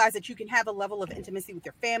don't realize that you can have a level of intimacy with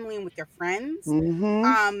your family and with your friends.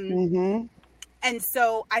 And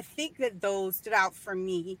so I think that those stood out for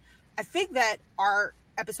me. I think that our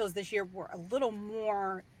episodes this year were a little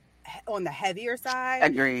more on the heavier side.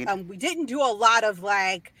 Agreed. We didn't do a lot of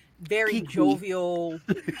like very jovial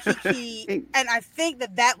kiki, and I think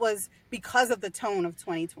that was because of the tone of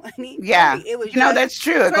 2020. Yeah, it was. That's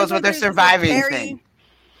true. It goes with the surviving thing.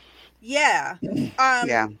 Yeah.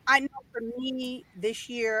 Yeah. I know for me this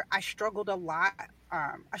year, I struggled a lot.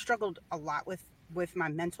 With my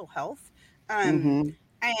mental health, and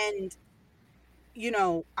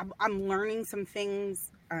I'm learning some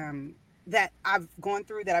things that I've gone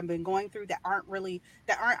through, that I've been going through, that aren't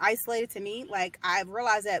isolated to me. Like, I've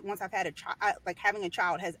realized that once I've had a child, having a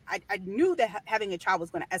child I knew that having a child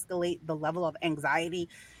was going to escalate the level of anxiety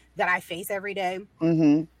that I face every day.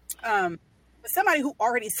 But somebody who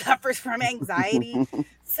already suffers from anxiety,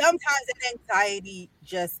 sometimes that anxiety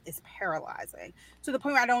just is paralyzing to the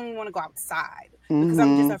point where I don't even want to go outside because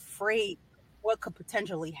I'm just afraid what could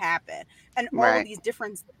potentially happen, and all of these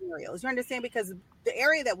different scenarios. You understand? Because the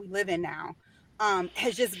area that we live in now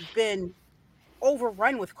has just been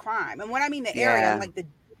overrun with crime. And when I mean the area, like the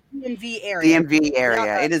DMV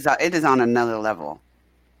area. It is on another level.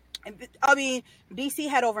 I mean, DC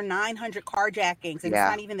had over 900 carjackings, and it's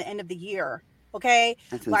not even the end of the year. Okay,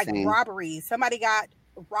 that's like insane. Robberies. Somebody got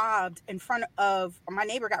robbed my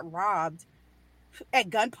neighbor got robbed at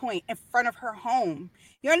gunpoint in front of her home.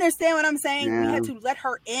 You understand what I'm saying? Yeah. We had to let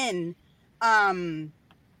her in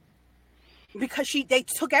because they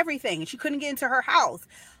took everything and she couldn't get into her house.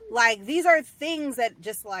 Like, these are things that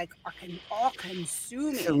just like are all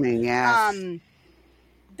consuming.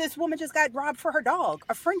 This woman just got robbed for her dog,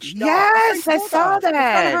 a French dog. Yes, I saw that. In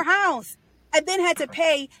front of her house. And then had to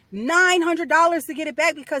pay $900 to get it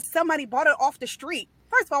back because somebody bought it off the street.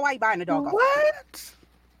 First of all, why are you buying a dog off the street?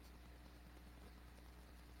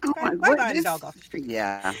 Oh why are you buying a dog off the street?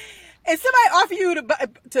 Yeah. If somebody offer you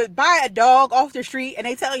to buy a dog off the street and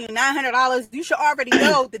they tell you $900, you should already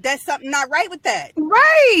know that that's something not right with that.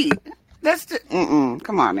 Right. That's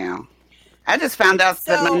come on now. I just found out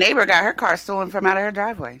that my neighbor got her car stolen from out of her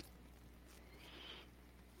driveway.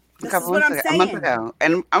 A month ago.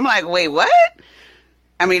 And I'm like, wait, what?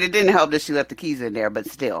 I mean, it didn't help that she left the keys in there, but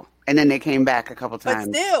still. And then they came back a couple times.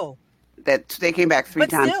 But still. They came back 3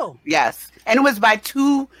 times. Still. Yes. And it was by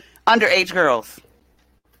 2 underage girls.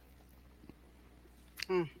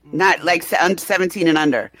 Not like 17 and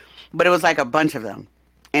under. But it was like a bunch of them.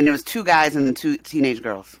 And it was 2 guys and 2 teenage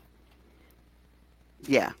girls.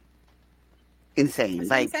 Yeah. Insane.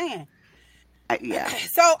 That's insane. Yeah.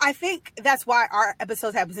 So I think that's why our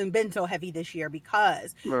episodes haven't been so heavy this year,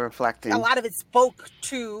 because we're reflecting. A lot of it spoke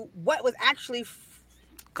to what was actually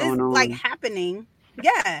going on, like happening.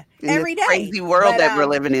 Yeah, in every day. Crazy world that we're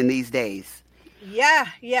living in these days. Yeah.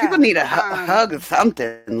 People need a hug or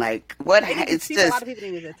something. Like, what? It's just. A lot of people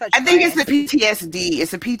need a touch. I think it's the PTSD.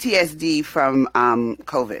 It's the PTSD from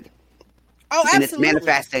COVID. Oh, absolutely. And it's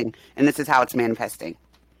manifesting, and this is how it's manifesting.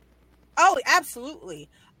 Oh, absolutely.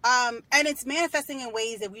 And it's manifesting in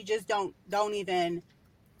ways that we just don't even.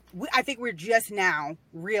 I think we're just now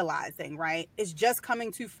realizing, right? It's just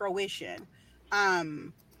coming to fruition.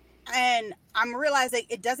 And I'm realizing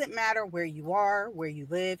it doesn't matter where you are, where you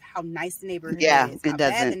live, how nice the neighborhood is, how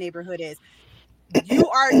bad the neighborhood is. You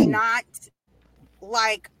are not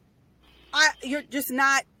like, you're just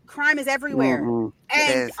not. Crime is everywhere.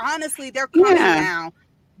 And honestly, they're coming now.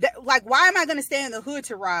 Like, why am I going to stay in the hood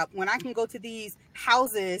to rob when I can go to these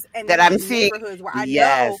houses and that I'm seeing neighborhoods where I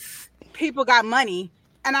know people got money,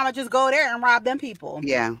 and I'm going to just go there and rob them people?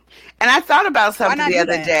 Yeah. And I thought about something the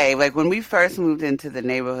other day, like when we first moved into the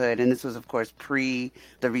neighborhood, and this was, of course, pre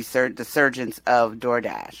the resurgence of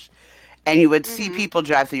DoorDash. And you would see people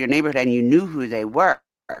drive through your neighborhood and you knew who they were.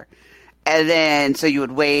 And then, so you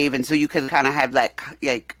would wave, and so you could kind of have like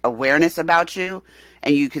awareness about you,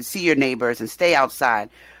 and you could see your neighbors and stay outside.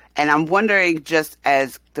 And I'm wondering, just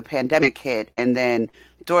as the pandemic hit and then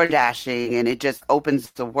DoorDashing, and it just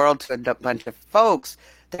opens the world to a bunch of folks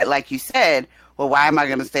that, like you said, well, why am I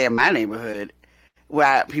going to stay in my neighborhood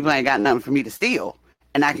where people ain't got nothing for me to steal?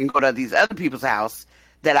 And I can go to these other people's house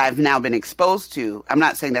that I've now been exposed to. I'm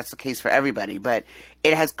not saying that's the case for everybody, but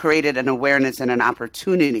it has created an awareness and an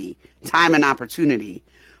opportunity, time and opportunity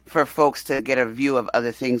for folks to get a view of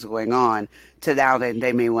other things going on to now that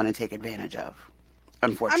they may want to take advantage of.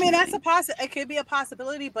 Unfortunately, I mean, it could be a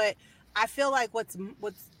possibility, but I feel like what's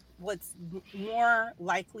more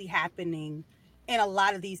likely happening in a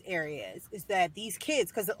lot of these areas is that these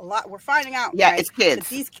kids, because we're finding out, right, it's kids.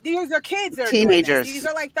 These are kids that are teenagers. These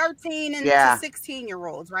are like 13 and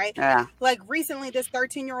 16-year-olds, right? Yeah. Like recently, this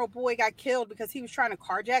 13-year-old boy got killed because he was trying to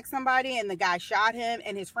carjack somebody, and the guy shot him.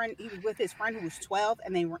 And he was with his friend who was 12,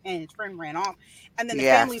 and his friend ran off. And then the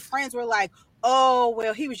family friends were like, "Oh,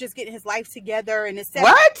 well, he was just getting his life together." And it's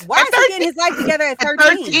what? Why is he getting his life together at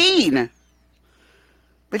 13? 13.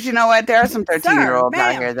 But you know what? There are some 13-year-olds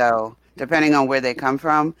out here, though. Depending on where they come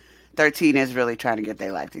from, 13 is really trying to get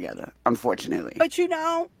their life together, unfortunately. But you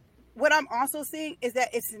know, what I'm also seeing is that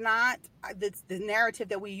it's not the narrative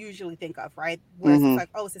that we usually think of, right? Where it's like,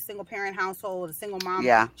 oh, it's a single parent household, a single mom.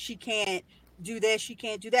 Yeah. She can't do this, she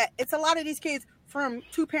can't do that. It's a lot of these kids from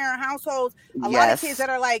 2-parent households, a lot of kids that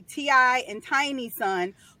are like T.I. and Tiny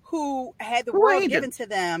Son, who had the world given to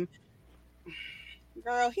them.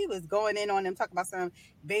 Girl, he was going in on them, talking about something.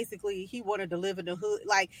 Basically, he wanted to live in the hood.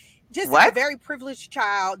 Like, just a very privileged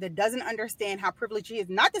child that doesn't understand how privileged he is.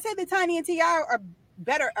 Not to say that Tiny and T.I.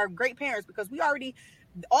 are great parents, because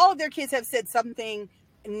all of their kids have said something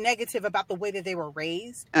negative about the way that they were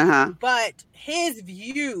raised. But his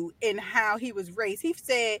view in how he was raised, he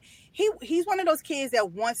said he's one of those kids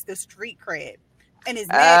that wants the street cred. And is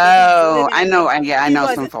mad. Oh, I know. I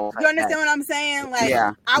know some folks. You understand what I'm saying? Like,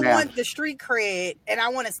 I want the street cred, and I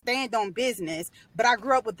want to stand on business, but I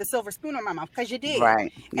grew up with the silver spoon in my mouth, because you did.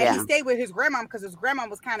 Right. Yeah. And he stayed with his grandma because his grandma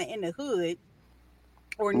was kind of in the hood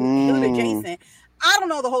or hood adjacent. I don't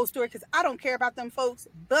know the whole story because I don't care about them folks,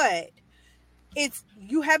 but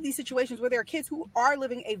you have these situations where there are kids who are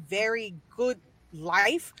living a very good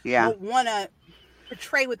life, but want to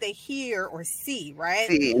portray what they hear or see, right?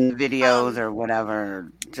 See in videos or whatever,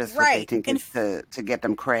 just what they think is to get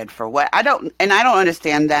them cred for what. I don't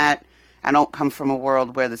understand that. I don't come from a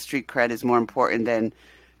world where the street cred is more important than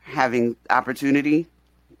having opportunity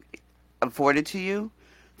afforded to you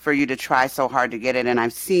for you to try so hard to get it. And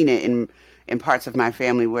I've seen it in parts of my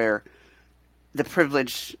family where the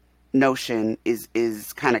privilege notion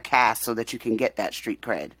is kind of cast so that you can get that street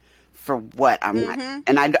cred for what I'm not.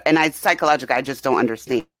 And I psychologically, I just don't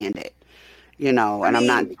understand it, and I'm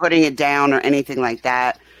not putting it down or anything like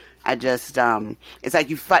that. I just, it's like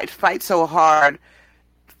you fight so hard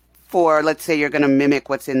for, let's say you're going to mimic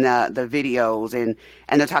what's in the videos and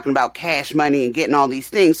they're talking about cash money and getting all these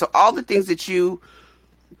things. So all the things that you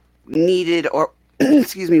needed or,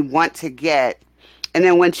 want to get. And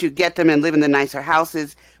then once you get them and live in the nicer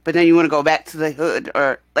houses, but then you want to go back to the hood,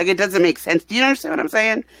 or like, it doesn't make sense. Do you understand what I'm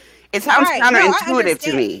saying? It sounds counterintuitive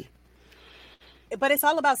to me. But it's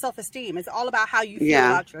all about self-esteem. It's all about how you feel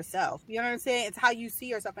about yourself. You know what I'm saying? It's how you see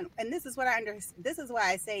yourself. And this is what this is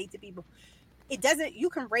why I say to people, you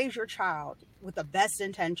can raise your child with the best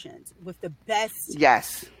intentions, with the best.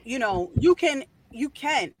 Yes. You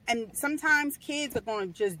can. And sometimes kids are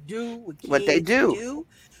going to just do what they do.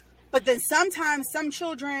 But then sometimes some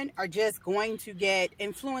children are just going to get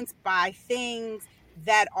influenced by things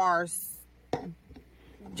that are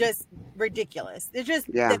just ridiculous. They're just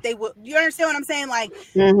that they will. You understand what I'm saying? Like,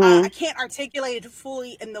 I can't articulate it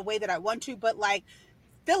fully in the way that I want to, but like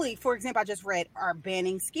Philly, for example, I just read are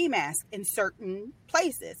banning ski masks in certain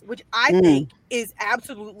places, which I think is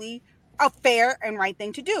absolutely a fair and right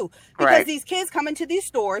thing to do, because these kids come into these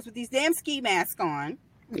stores with these damn ski masks on.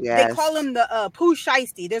 Yes. They call him the Pooh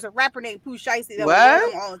Shiesty. There's a rapper named Pooh Shiesty that wear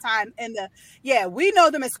them all the time. And we know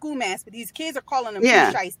them as school masks, but these kids are calling them Pooh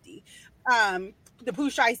Shiesty. The Pooh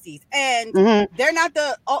Shiesties. And they're not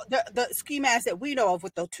the ski masks that we know of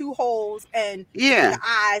with the two holes and the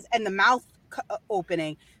eyes and the mouth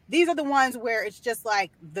opening. These are the ones where it's just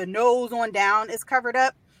like the nose on down is covered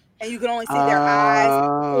up and you can only see their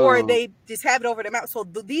eyes, or they just have it over their mouth. So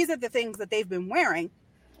these are the things that they've been wearing.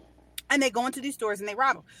 And they go into these stores and they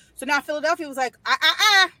rob them. So now Philadelphia was like,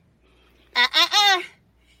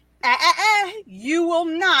 you will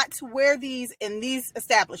not wear these in these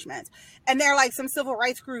establishments. And they're like, some civil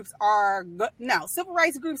rights groups are, no, civil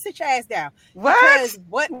rights groups, sit your ass down. What? Because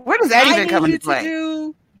where does that even come into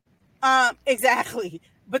play? Exactly.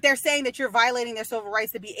 But they're saying that you're violating their civil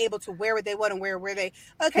rights to be able to wear what they want and wear where they.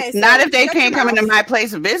 Okay, so not if they can't come into my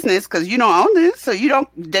place of business because you don't own this, so you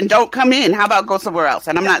don't come in. How about go somewhere else?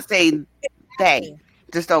 And I'm not saying they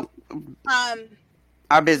just don't.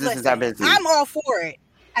 Our business is our business. I'm all for it,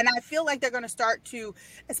 and I feel like they're going to start to,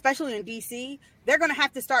 especially in DC, they're going to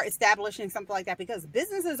have to start establishing something like that because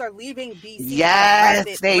businesses are leaving DC.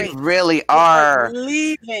 Yes, they really are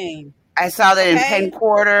leaving. I saw that in Penn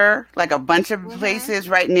Quarter, like a bunch of places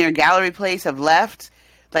right near Gallery Place have left,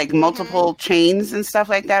 like multiple chains and stuff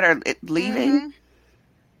like that are leaving.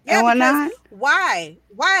 Yeah, and whatnot. Why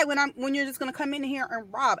when you're just going to come in here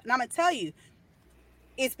and rob? And I'm going to tell you,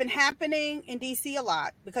 it's been happening in DC a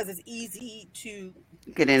lot because it's easy to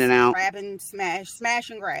get in and out, grab and smash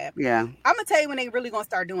and grab. Yeah, I'm going to tell you when they really going to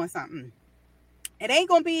start doing something. It ain't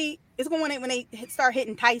going to be. It's going when they start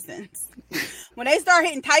hitting Tyson's. When they start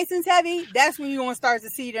hitting Tyson's heavy, that's when you're going to start to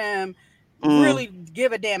see them really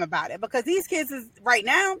give a damn about it. Because these kids is right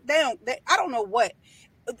now, I don't know what.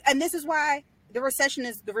 And this is why the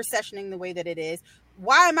recessioning the way that it is.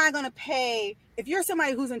 Why am I going to pay, if you're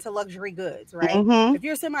somebody who's into luxury goods, right? If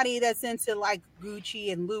you're somebody that's into like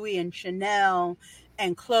Gucci and Louis and Chanel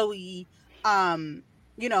and Chloe,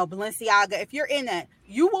 Balenciaga, if you're in that,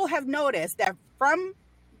 you will have noticed that from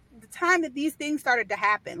the time that these things started to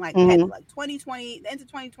happen, like 2020, into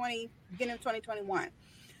 2020, beginning of 2021,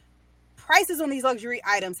 prices on these luxury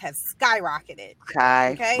items have skyrocketed.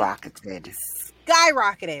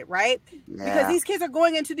 Skyrocketed, right? Yeah. Because these kids are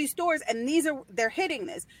going into these stores and they're hitting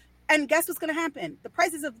this. And guess what's going to happen? The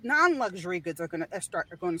prices of non-luxury goods are going to start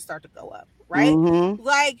to go up, right?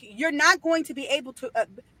 Like you're not going to be able to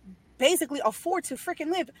basically afford to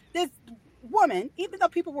freaking live. This woman, even though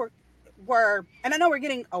people were, and I know we're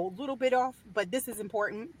getting a little bit off, but this is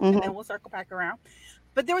important, and then we'll circle back around.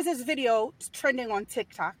 But there was this video trending on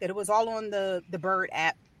TikTok that it was all on the Bird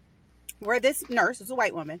app, where this nurse, it's a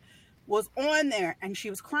white woman, was on there and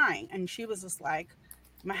she was crying, and she was just like,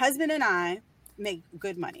 "My husband and I make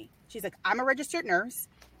good money." She's like, "I'm a registered nurse."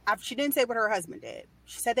 She didn't say what her husband did.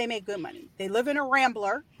 She said they make good money. They live in a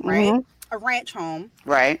Rambler, right? A ranch home,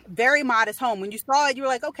 right? Very modest home. When you saw it, you were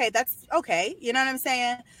like, "Okay, that's okay." You know what I'm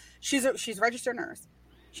saying? She's a registered nurse.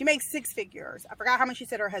 She makes 6 figures. I forgot how much she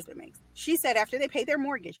said her husband makes. She said after they pay their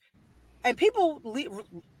mortgage, and people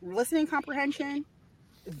listening comprehension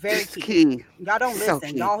is very key. Y'all don't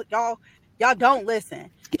listen. Y'all don't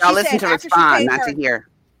listen. Y'all listen to respond, not to hear.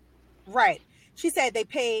 Right. She said they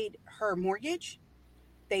paid her mortgage,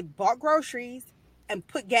 they bought groceries, and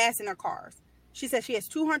put gas in their cars. She said she has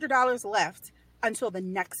 $200 left until the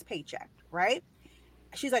next paycheck, right?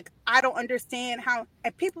 She's like, I don't understand how,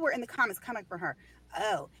 and people were in the comments coming for her.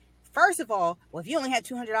 Oh, first of all, well, if you only had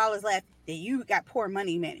 $200 left, then you got poor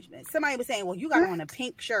money management. Somebody was saying, well, you got on a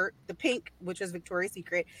pink shirt, the pink, which was Victoria's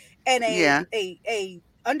Secret, and a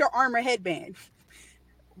Under Armour headband.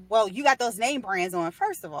 Well, you got those name brands on,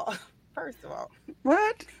 first of all.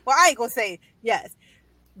 What? Well, I ain't going to say yes.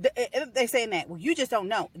 They're saying that, well, you just don't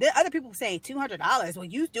know. The other people saying $200. Well,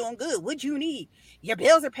 you doing good. What you need? Your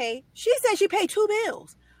bills are paid. She said she paid 2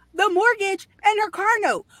 bills. The mortgage and her car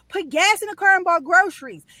note. Put gas in the car and bought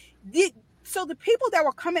groceries. So the people that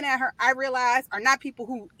were coming at her, I realized, are not people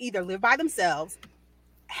who either live by themselves,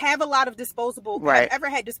 have a lot of have ever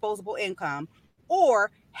had disposable income,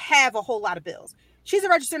 or have a whole lot of bills. She's a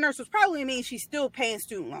registered nurse, which probably means she's still paying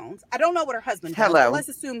student loans. I don't know what her husband does. But let's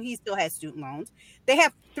assume he still has student loans. They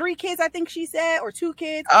have 3 kids, I think she said, or 2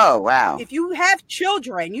 kids. Oh, wow. If you have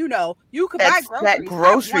children, you could buy groceries. That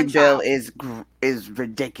grocery bill is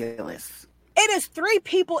ridiculous. It is 3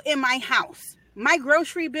 people in my house. My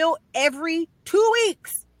grocery bill every 2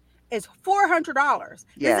 weeks is $400.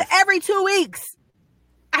 Yes. This is every 2 weeks.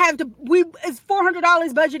 It's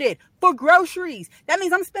 $400 budgeted for groceries. That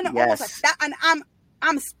means I'm spending almost like that, and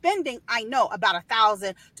I'm spending, I know, about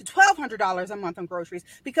 $1,000 to $1,200 a month on groceries,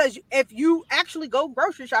 because if you actually go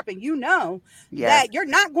grocery shopping, you know that you're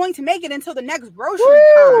not going to make it until the next grocery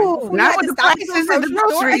time before you have to stop at the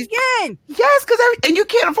grocery store again. Yes, because and you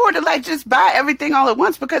can't afford to like just buy everything all at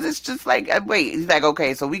once, because it's just like, wait, it's like,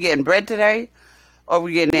 okay, so we getting bread today, or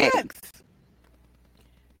we getting eggs?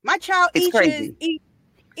 My child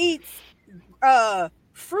eats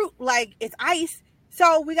fruit like it's ice.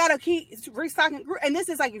 So we gotta keep restocking. And this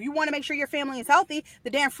is like, if you want to make sure your family is healthy, the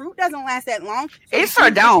damn fruit doesn't last that long. So it sure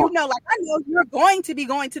don't. You know, like, I know you're going to be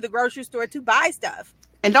going to the grocery store to buy stuff.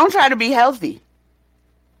 And don't try to be healthy.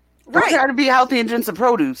 Don't try to be healthy and drink some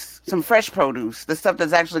produce, some fresh produce, the stuff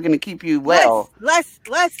that's actually going to keep you well. Let's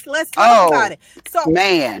talk about it. So,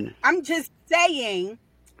 man, I'm just saying,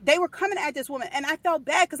 they were coming at this woman, and I felt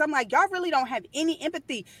bad, because I'm like, y'all really don't have any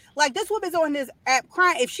empathy. Like, this woman's on this app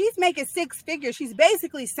crying. If she's making 6 figures, she's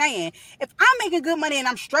basically saying, if I'm making good money and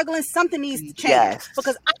I'm struggling, something needs to change,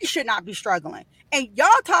 because I should not be struggling. And y'all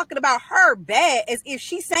talking about her bad as if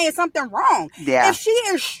she's saying something wrong. Yeah. If she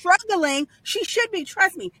is struggling, she should be.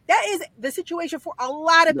 Trust me, that is the situation for a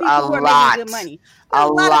lot of people who are making good money. A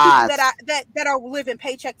lot of people that are living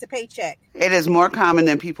paycheck to paycheck. It is more common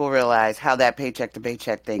than people realize how that paycheck to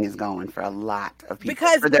paycheck thing is going for a lot of people.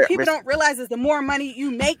 Because what people don't realize is the more money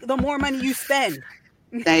you make, the more money you spend.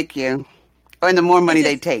 Thank you. And the more money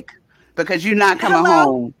they take. Because you're not coming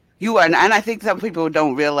home. You are, and I think some people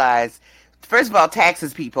don't realize. First of all,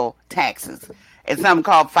 taxes, people, taxes. It's something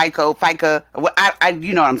called FICA.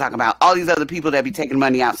 You know what I'm talking about. All these other people that be taking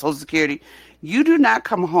money out, Social Security. You do not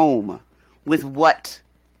come home with what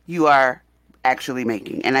you are actually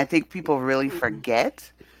making. And I think people really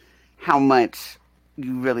forget how much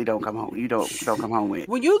you really don't come home. You don't come home with.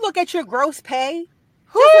 When you look at your gross pay,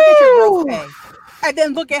 just look at your gross pay. And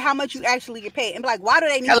then look at how much you actually get paid. And be like, why do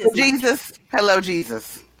they need this much? Hello,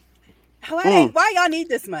 Jesus. Why y'all need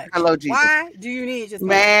this much? Hello, Jesus. Why do you need this much?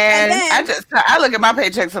 Man, I look at my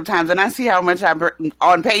paycheck sometimes and I see how much I bring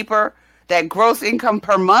on paper, that gross income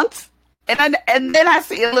per month, and then I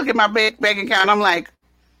see it. Look at my bank account. I'm like,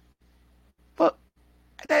 well,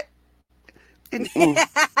 that.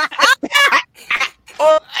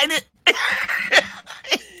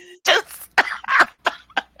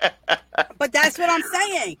 But that's what I'm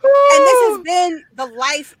saying, and this has been the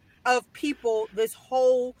life of people this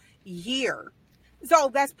whole year.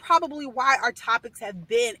 So that's probably why our topics have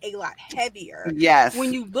been a lot heavier. Yes.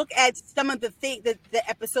 When you look at some of the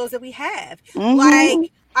episodes that we have,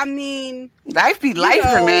 like, I mean, life be life,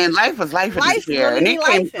 man. Life was life this year, really, and it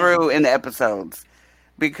came through in the episodes,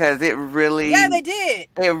 because it really, they did.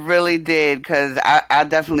 It really did, because I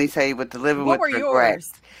definitely say with the living with regret,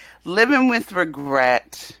 living with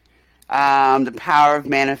regret, the power of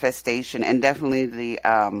manifestation, and definitely the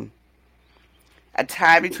a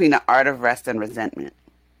tie between the art of rest and resentment.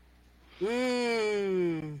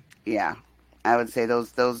 Yeah, I would say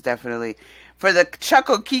those definitely. For the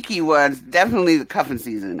Chuckle Kiki ones, definitely the cuffing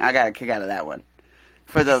season. I got a kick out of that one.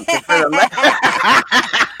 That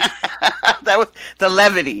was the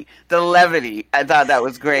levity. The levity. I thought that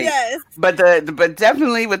was great. Yes. But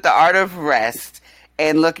definitely with the art of rest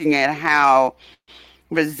and looking at how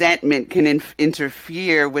resentment can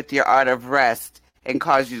interfere with your art of rest and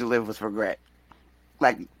cause you to live with regret.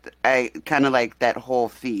 Like, I kind of like that whole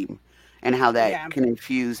theme and how that can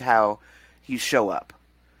infuse how you show up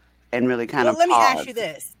and really kind of. Let me ask you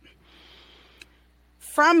this: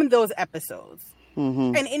 from those episodes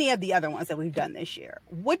and any of the other ones that we've done this year,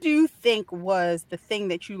 what do you think was the thing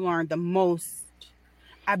that you learned the most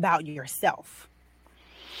about yourself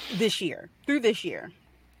through this year?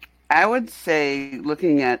 I would say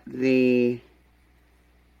looking at the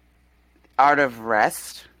art of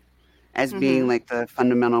rest as being like the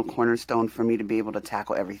fundamental cornerstone for me to be able to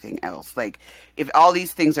tackle everything else. Like, if all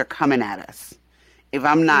these things are coming at us, if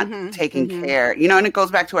I'm not taking care, and it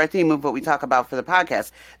goes back to our theme of what we talk about for the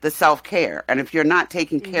podcast, the self-care. And if you're not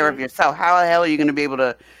taking care of yourself, how the hell are you going to be able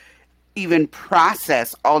to even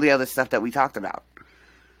process all the other stuff that we talked about?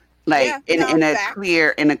 Like, in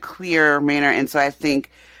a clear manner. And so I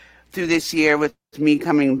think through this year, with me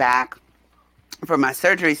coming back for my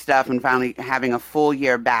surgery stuff and finally having a full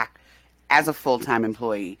year back as a full-time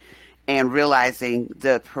employee, and realizing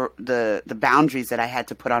the boundaries that I had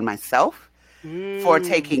to put on myself for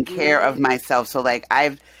taking care of myself. So like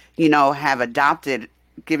I've, have adopted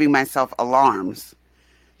giving myself alarms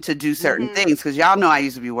to do certain things. Because y'all know I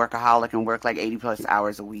used to be workaholic and work like 80 plus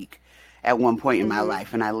hours a week at one point in my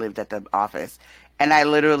life. And I lived at the office. And I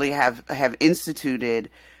literally have instituted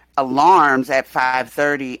alarms at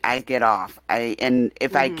 5:30, I get off. And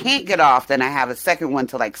if I can't get off, then I have a second one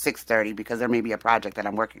till like 6:30 because there may be a project that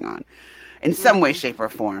I'm working on in some way, shape, or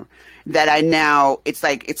form. That I now, it's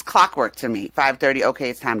like it's clockwork to me. 5:30, okay,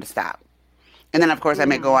 it's time to stop. And then of course I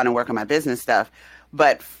may go on and work on my business stuff,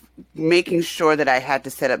 but making sure that I had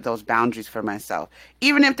to set up those boundaries for myself,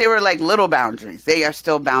 even if they were like little boundaries, they are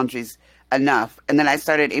still boundaries enough. And then I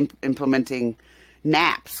started implementing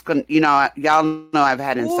naps. You know, y'all know I've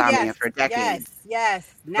had insomnia for decades.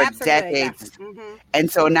 Yes. Naps for decades. Are good. Yeah.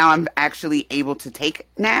 And so now I'm actually able to take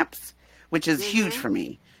naps, which is huge for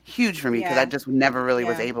me. Huge for me because I just never really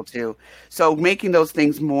was able to. So making those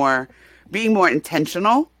things being more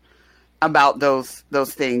intentional about those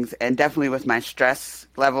things, and definitely with my stress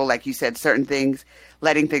level, like you said, certain things,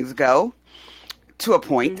 letting things go to a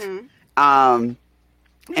point, and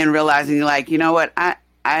realizing like, you know what,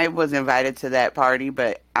 I was invited to that party,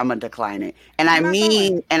 but I'm gonna decline it. And I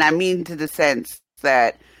mean to the sense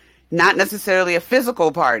that not necessarily a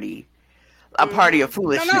physical party, a party of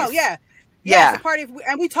foolishness. No, yeah. Yes, a party,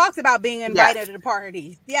 and we talked about being invited to the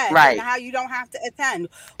parties. Yes, right. And how you don't have to attend.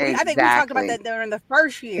 Exactly. I think we talked about that during the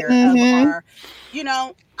first year of our, you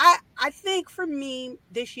know, I think for me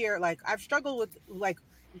this year, like I've struggled with like,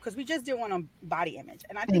 because we just did one on body image.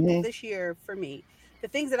 And I think that this year for me, the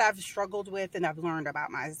things that I've struggled with and I've learned about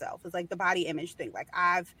myself is like the body image thing. Like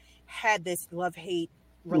I've had this love-hate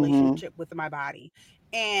relationship with my body.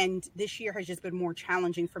 And this year has just been more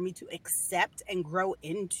challenging for me to accept and grow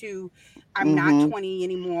into. I'm not 20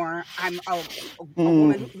 anymore. I'm a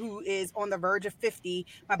woman who is on the verge of 50.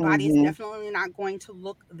 My body is definitely not going to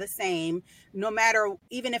look the same. No matter,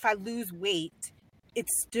 even if I lose weight,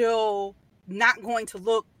 it's still not going to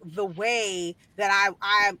look the way that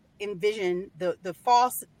I envision, the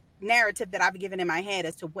false narrative that I've given in my head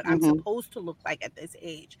as to what I'm supposed to look like at this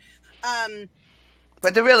age.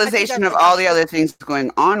 But the realization of all the other things going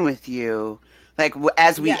on with you, like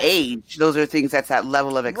as we age, those are things that's that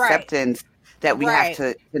level of acceptance that we have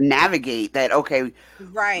to navigate. That, okay,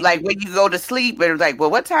 like when you go to sleep, it's like, well,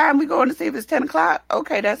 what time we going to sleep? It's 10 o'clock.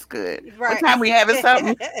 Okay, that's good. What time we having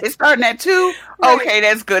something? It's starting at 2. Okay,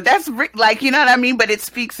 that's good. That's like, you know what I mean? But it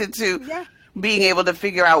speaks into being able to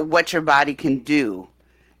figure out what your body can do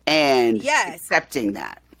and accepting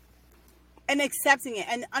that. And accepting it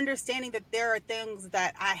and understanding that there are things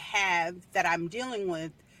that I have that I'm dealing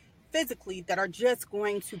with physically that are just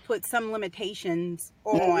going to put some limitations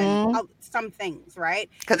on some things, right?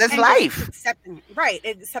 Because it's life. Accepting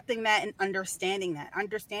that and understanding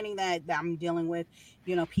that I'm dealing with,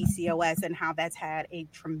 you know, PCOS and how that's had a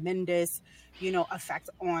tremendous, you know, effect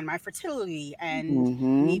on my fertility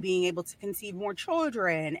and me being able to conceive more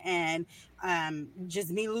children and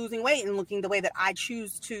just me losing weight and looking the way that I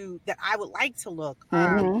choose to, that I would like to look.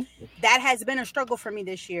 That has been a struggle for me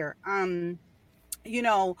this year. You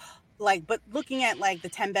know, like, but looking at like the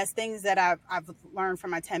 10 best things that I've learned from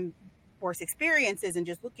my 10 worst experiences and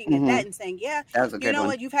just looking at that and saying, you know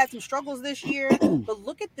what, you've had some struggles this year, but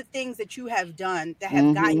look at the things that you have done that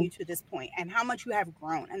have gotten you to this point and how much you have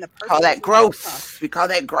grown and the person call that growth. We call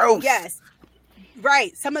that growth. Yes.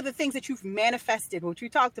 Right. Some of the things that you've manifested, what you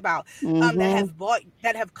talked about,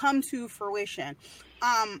 that have come to fruition.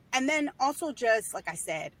 And then also just, like I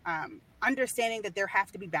said, understanding that there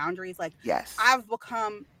have to be boundaries. Like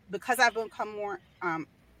because I've become more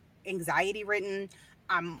anxiety ridden,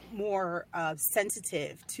 I'm more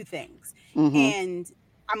sensitive to things. And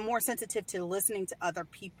I'm more sensitive to listening to other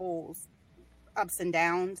people's ups and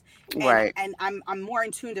downs. And I'm more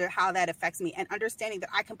in tune to how that affects me and understanding that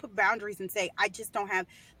I can put boundaries and say, I just don't have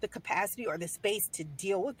the capacity or the space to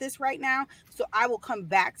deal with this right now. So I will come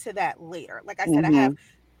back to that later. Like I said, I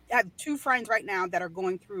have 2 friends right now that are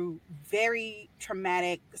going through very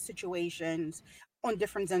traumatic situations on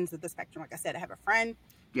different ends of the spectrum. Like I said, I have a friend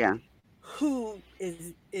who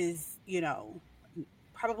is, you know,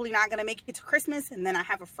 probably not going to make it to Christmas. And then I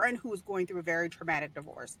have a friend who is going through a very traumatic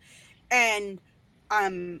divorce. And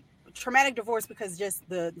traumatic divorce because just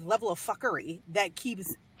the level of fuckery that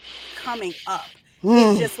keeps coming up.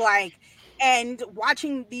 It's just like, and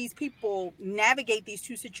watching these people navigate these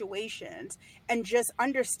 2 situations and just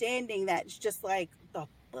understanding that it's just like the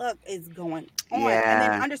fuck is going on. And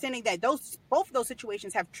then understanding that both of those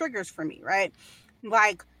situations have triggers for me, right?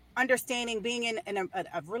 Like understanding being in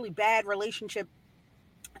a really bad relationship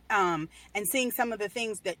and seeing some of the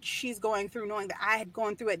things that she's going through, knowing that I had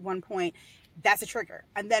gone through at one point, that's a trigger.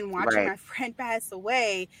 And then watching my friend pass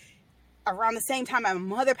away, around the same time my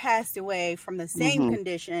mother passed away from the same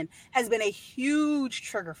condition has been a huge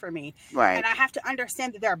trigger for me. Right. And I have to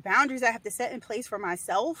understand that there are boundaries I have to set in place for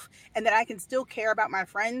myself, and that I can still care about my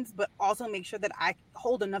friends, but also make sure that I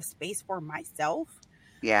hold enough space for myself.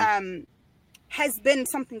 Yeah. Has been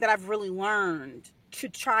something that I've really learned to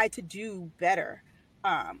try to do better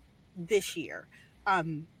this year.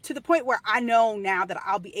 To the point where I know now that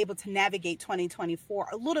I'll be able to navigate 2024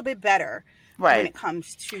 a little bit better when it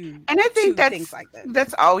comes to, and I think things like this.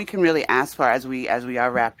 That's all we can really ask for as we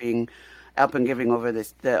are wrapping up and giving over the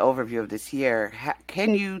overview of this year.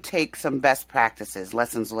 Can you take some best practices,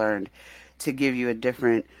 lessons learned, to give you a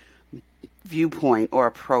different viewpoint or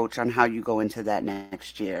approach on how you go into that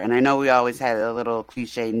next year? And I know we always had a little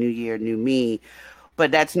cliche, new year, new me, but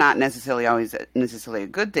that's not necessarily always necessarily a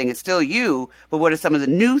good thing. It's still you, but what are some of the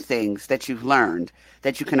new things that you've learned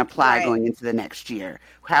that you can apply going into the next year?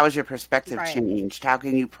 How has your perspective changed? How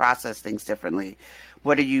can you process things differently?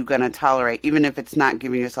 What are you going to tolerate, even if it's not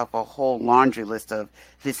giving yourself a whole laundry list of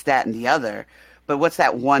this, that, and the other? But what's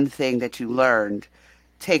that one thing that you learned,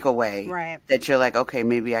 take away, that you're like, okay,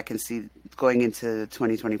 maybe I can see going into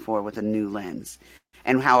 2024 with a new lens?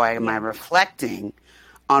 And how am I reflecting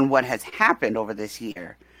on what has happened over this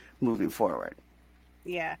year moving forward?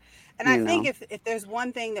 Yeah. And I think if there's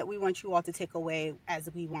one thing that we want you all to take away as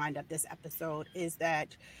we wind up this episode, is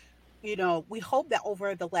that, we hope that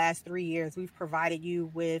over the last 3 years, we've provided you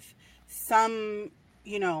with some,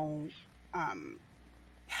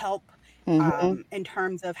 help in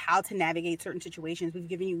terms of how to navigate certain situations. We've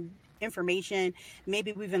given you information.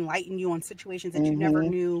 Maybe we've enlightened you on situations that you never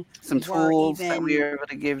knew. Some tools that we were able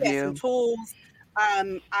to give you. Some tools.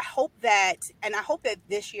 I hope that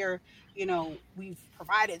this year, we've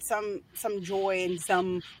provided some joy and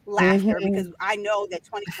some laughter, because I know that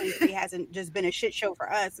 2023 hasn't just been a shit show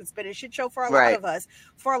for us. It's been a shit show for a lot of us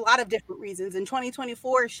for a lot of different reasons. And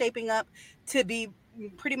 2024 is shaping up to be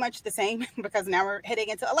pretty much the same, because now we're heading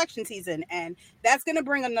into election season, and that's going to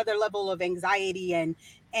bring another level of anxiety and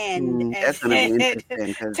turmoil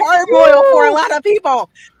for a lot of people.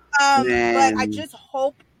 But I just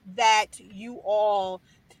hope that you all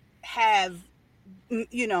have,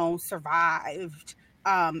 survived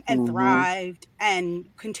and thrived and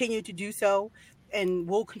continue to do so, and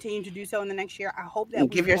will continue to do so in the next year. I hope that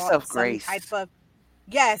give yourself grace.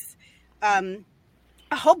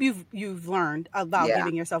 I hope you've learned about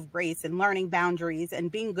giving yourself grace and learning boundaries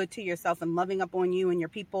and being good to yourself and loving up on you and your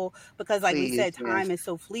people, because like we said, time is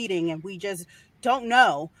so fleeting and we just don't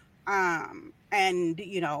know. And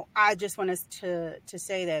I just want us to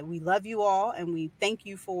say that we love you all, and we thank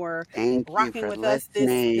you for rocking with us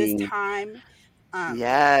this time.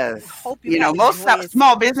 Yes. Hope most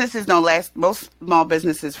small businesses don't last. Most small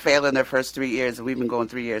businesses fail in their first 3 years, and we've been going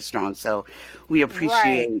 3 years strong. So we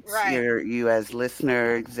appreciate you as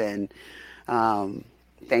listeners, and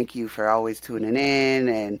thank you for always tuning in.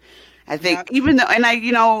 And I think even though, and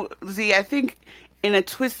Z, I think in a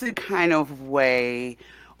twisted kind of way,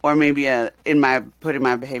 or maybe putting my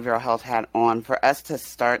behavioral health hat on, for us to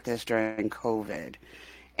start this during COVID,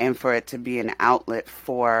 and for it to be an outlet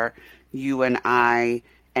for you and I,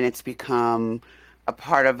 and it's become a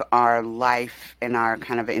part of our life and our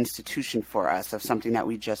kind of institution for us, of something that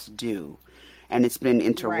we just do. And it's been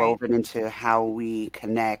interwoven into how we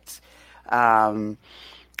connect. And,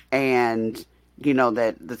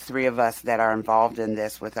 that the three of us that are involved in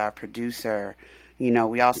this with our producer,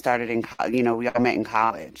 we all started we all met in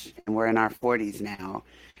college, and we're in our 40s now.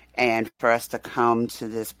 And for us to come to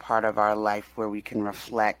this part of our life where we can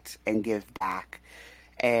reflect and give back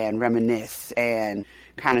and reminisce and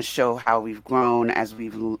kind of show how we've grown as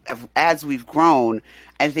we've grown,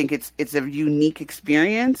 I think it's a unique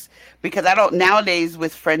experience, because nowadays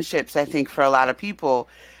with friendships, I think for a lot of people,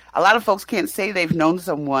 a lot of folks can't say they've known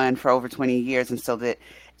someone for over 20 years and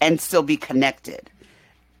still be connected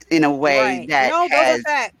in a way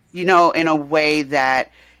in a way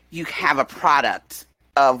that you have a product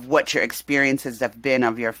of what your experiences have been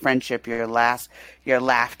of your friendship, your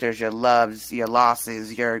laughters, your loves, your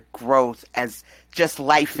losses, your growth as just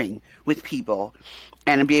lifing with people,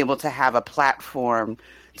 and be able to have a platform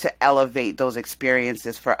to elevate those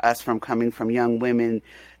experiences for us, from coming from young women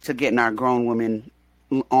to getting our grown women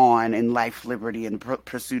on in life, liberty, and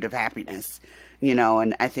pursuit of happiness,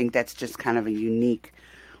 and I think that's just kind of a unique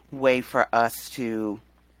way for us to,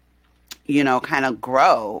 kind of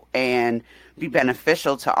grow and be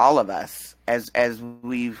beneficial to all of us as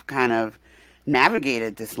we've kind of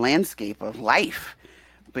navigated this landscape of life,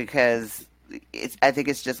 because I think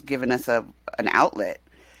it's just given us an outlet,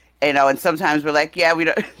 and sometimes we're like, we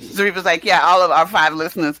don't. Zareefa's like, all of our 5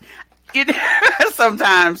 listeners,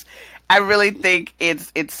 sometimes I really think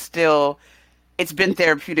it's still, it's been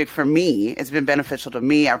therapeutic for me. It's been beneficial to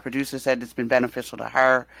me. Our producer said it's been beneficial to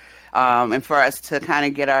her. And for us to kind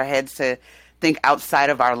of get our heads to think outside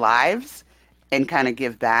of our lives and kind of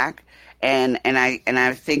give back. And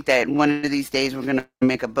I think that one of these days we're going to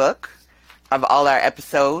make a book of all our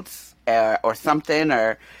episodes or something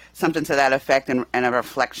to that effect, and a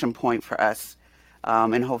reflection point for us.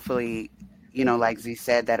 And hopefully, like Z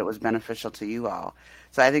said, that it was beneficial to you all.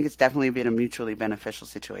 So I think it's definitely been a mutually beneficial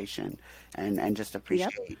situation, and just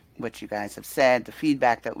appreciate what you guys have said, the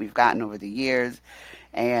feedback that we've gotten over the years.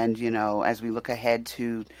 And, as we look ahead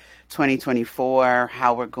to 2024,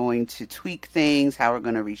 how we're going to tweak things, how we're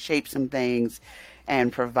going to reshape some things,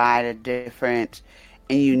 and provide a different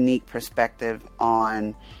and unique perspective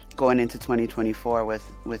on going into 2024 with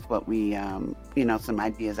what we, some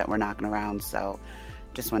ideas that we're knocking around. So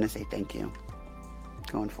just want to say thank you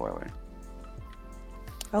going forward.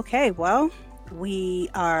 Okay, well, we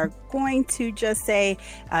are going to just say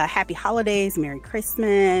happy holidays, Merry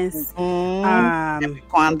Christmas, Happy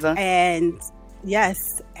Kwanzaa. And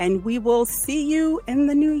yes, and we will see you in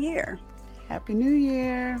the new year. Happy New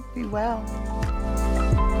Year. Be well.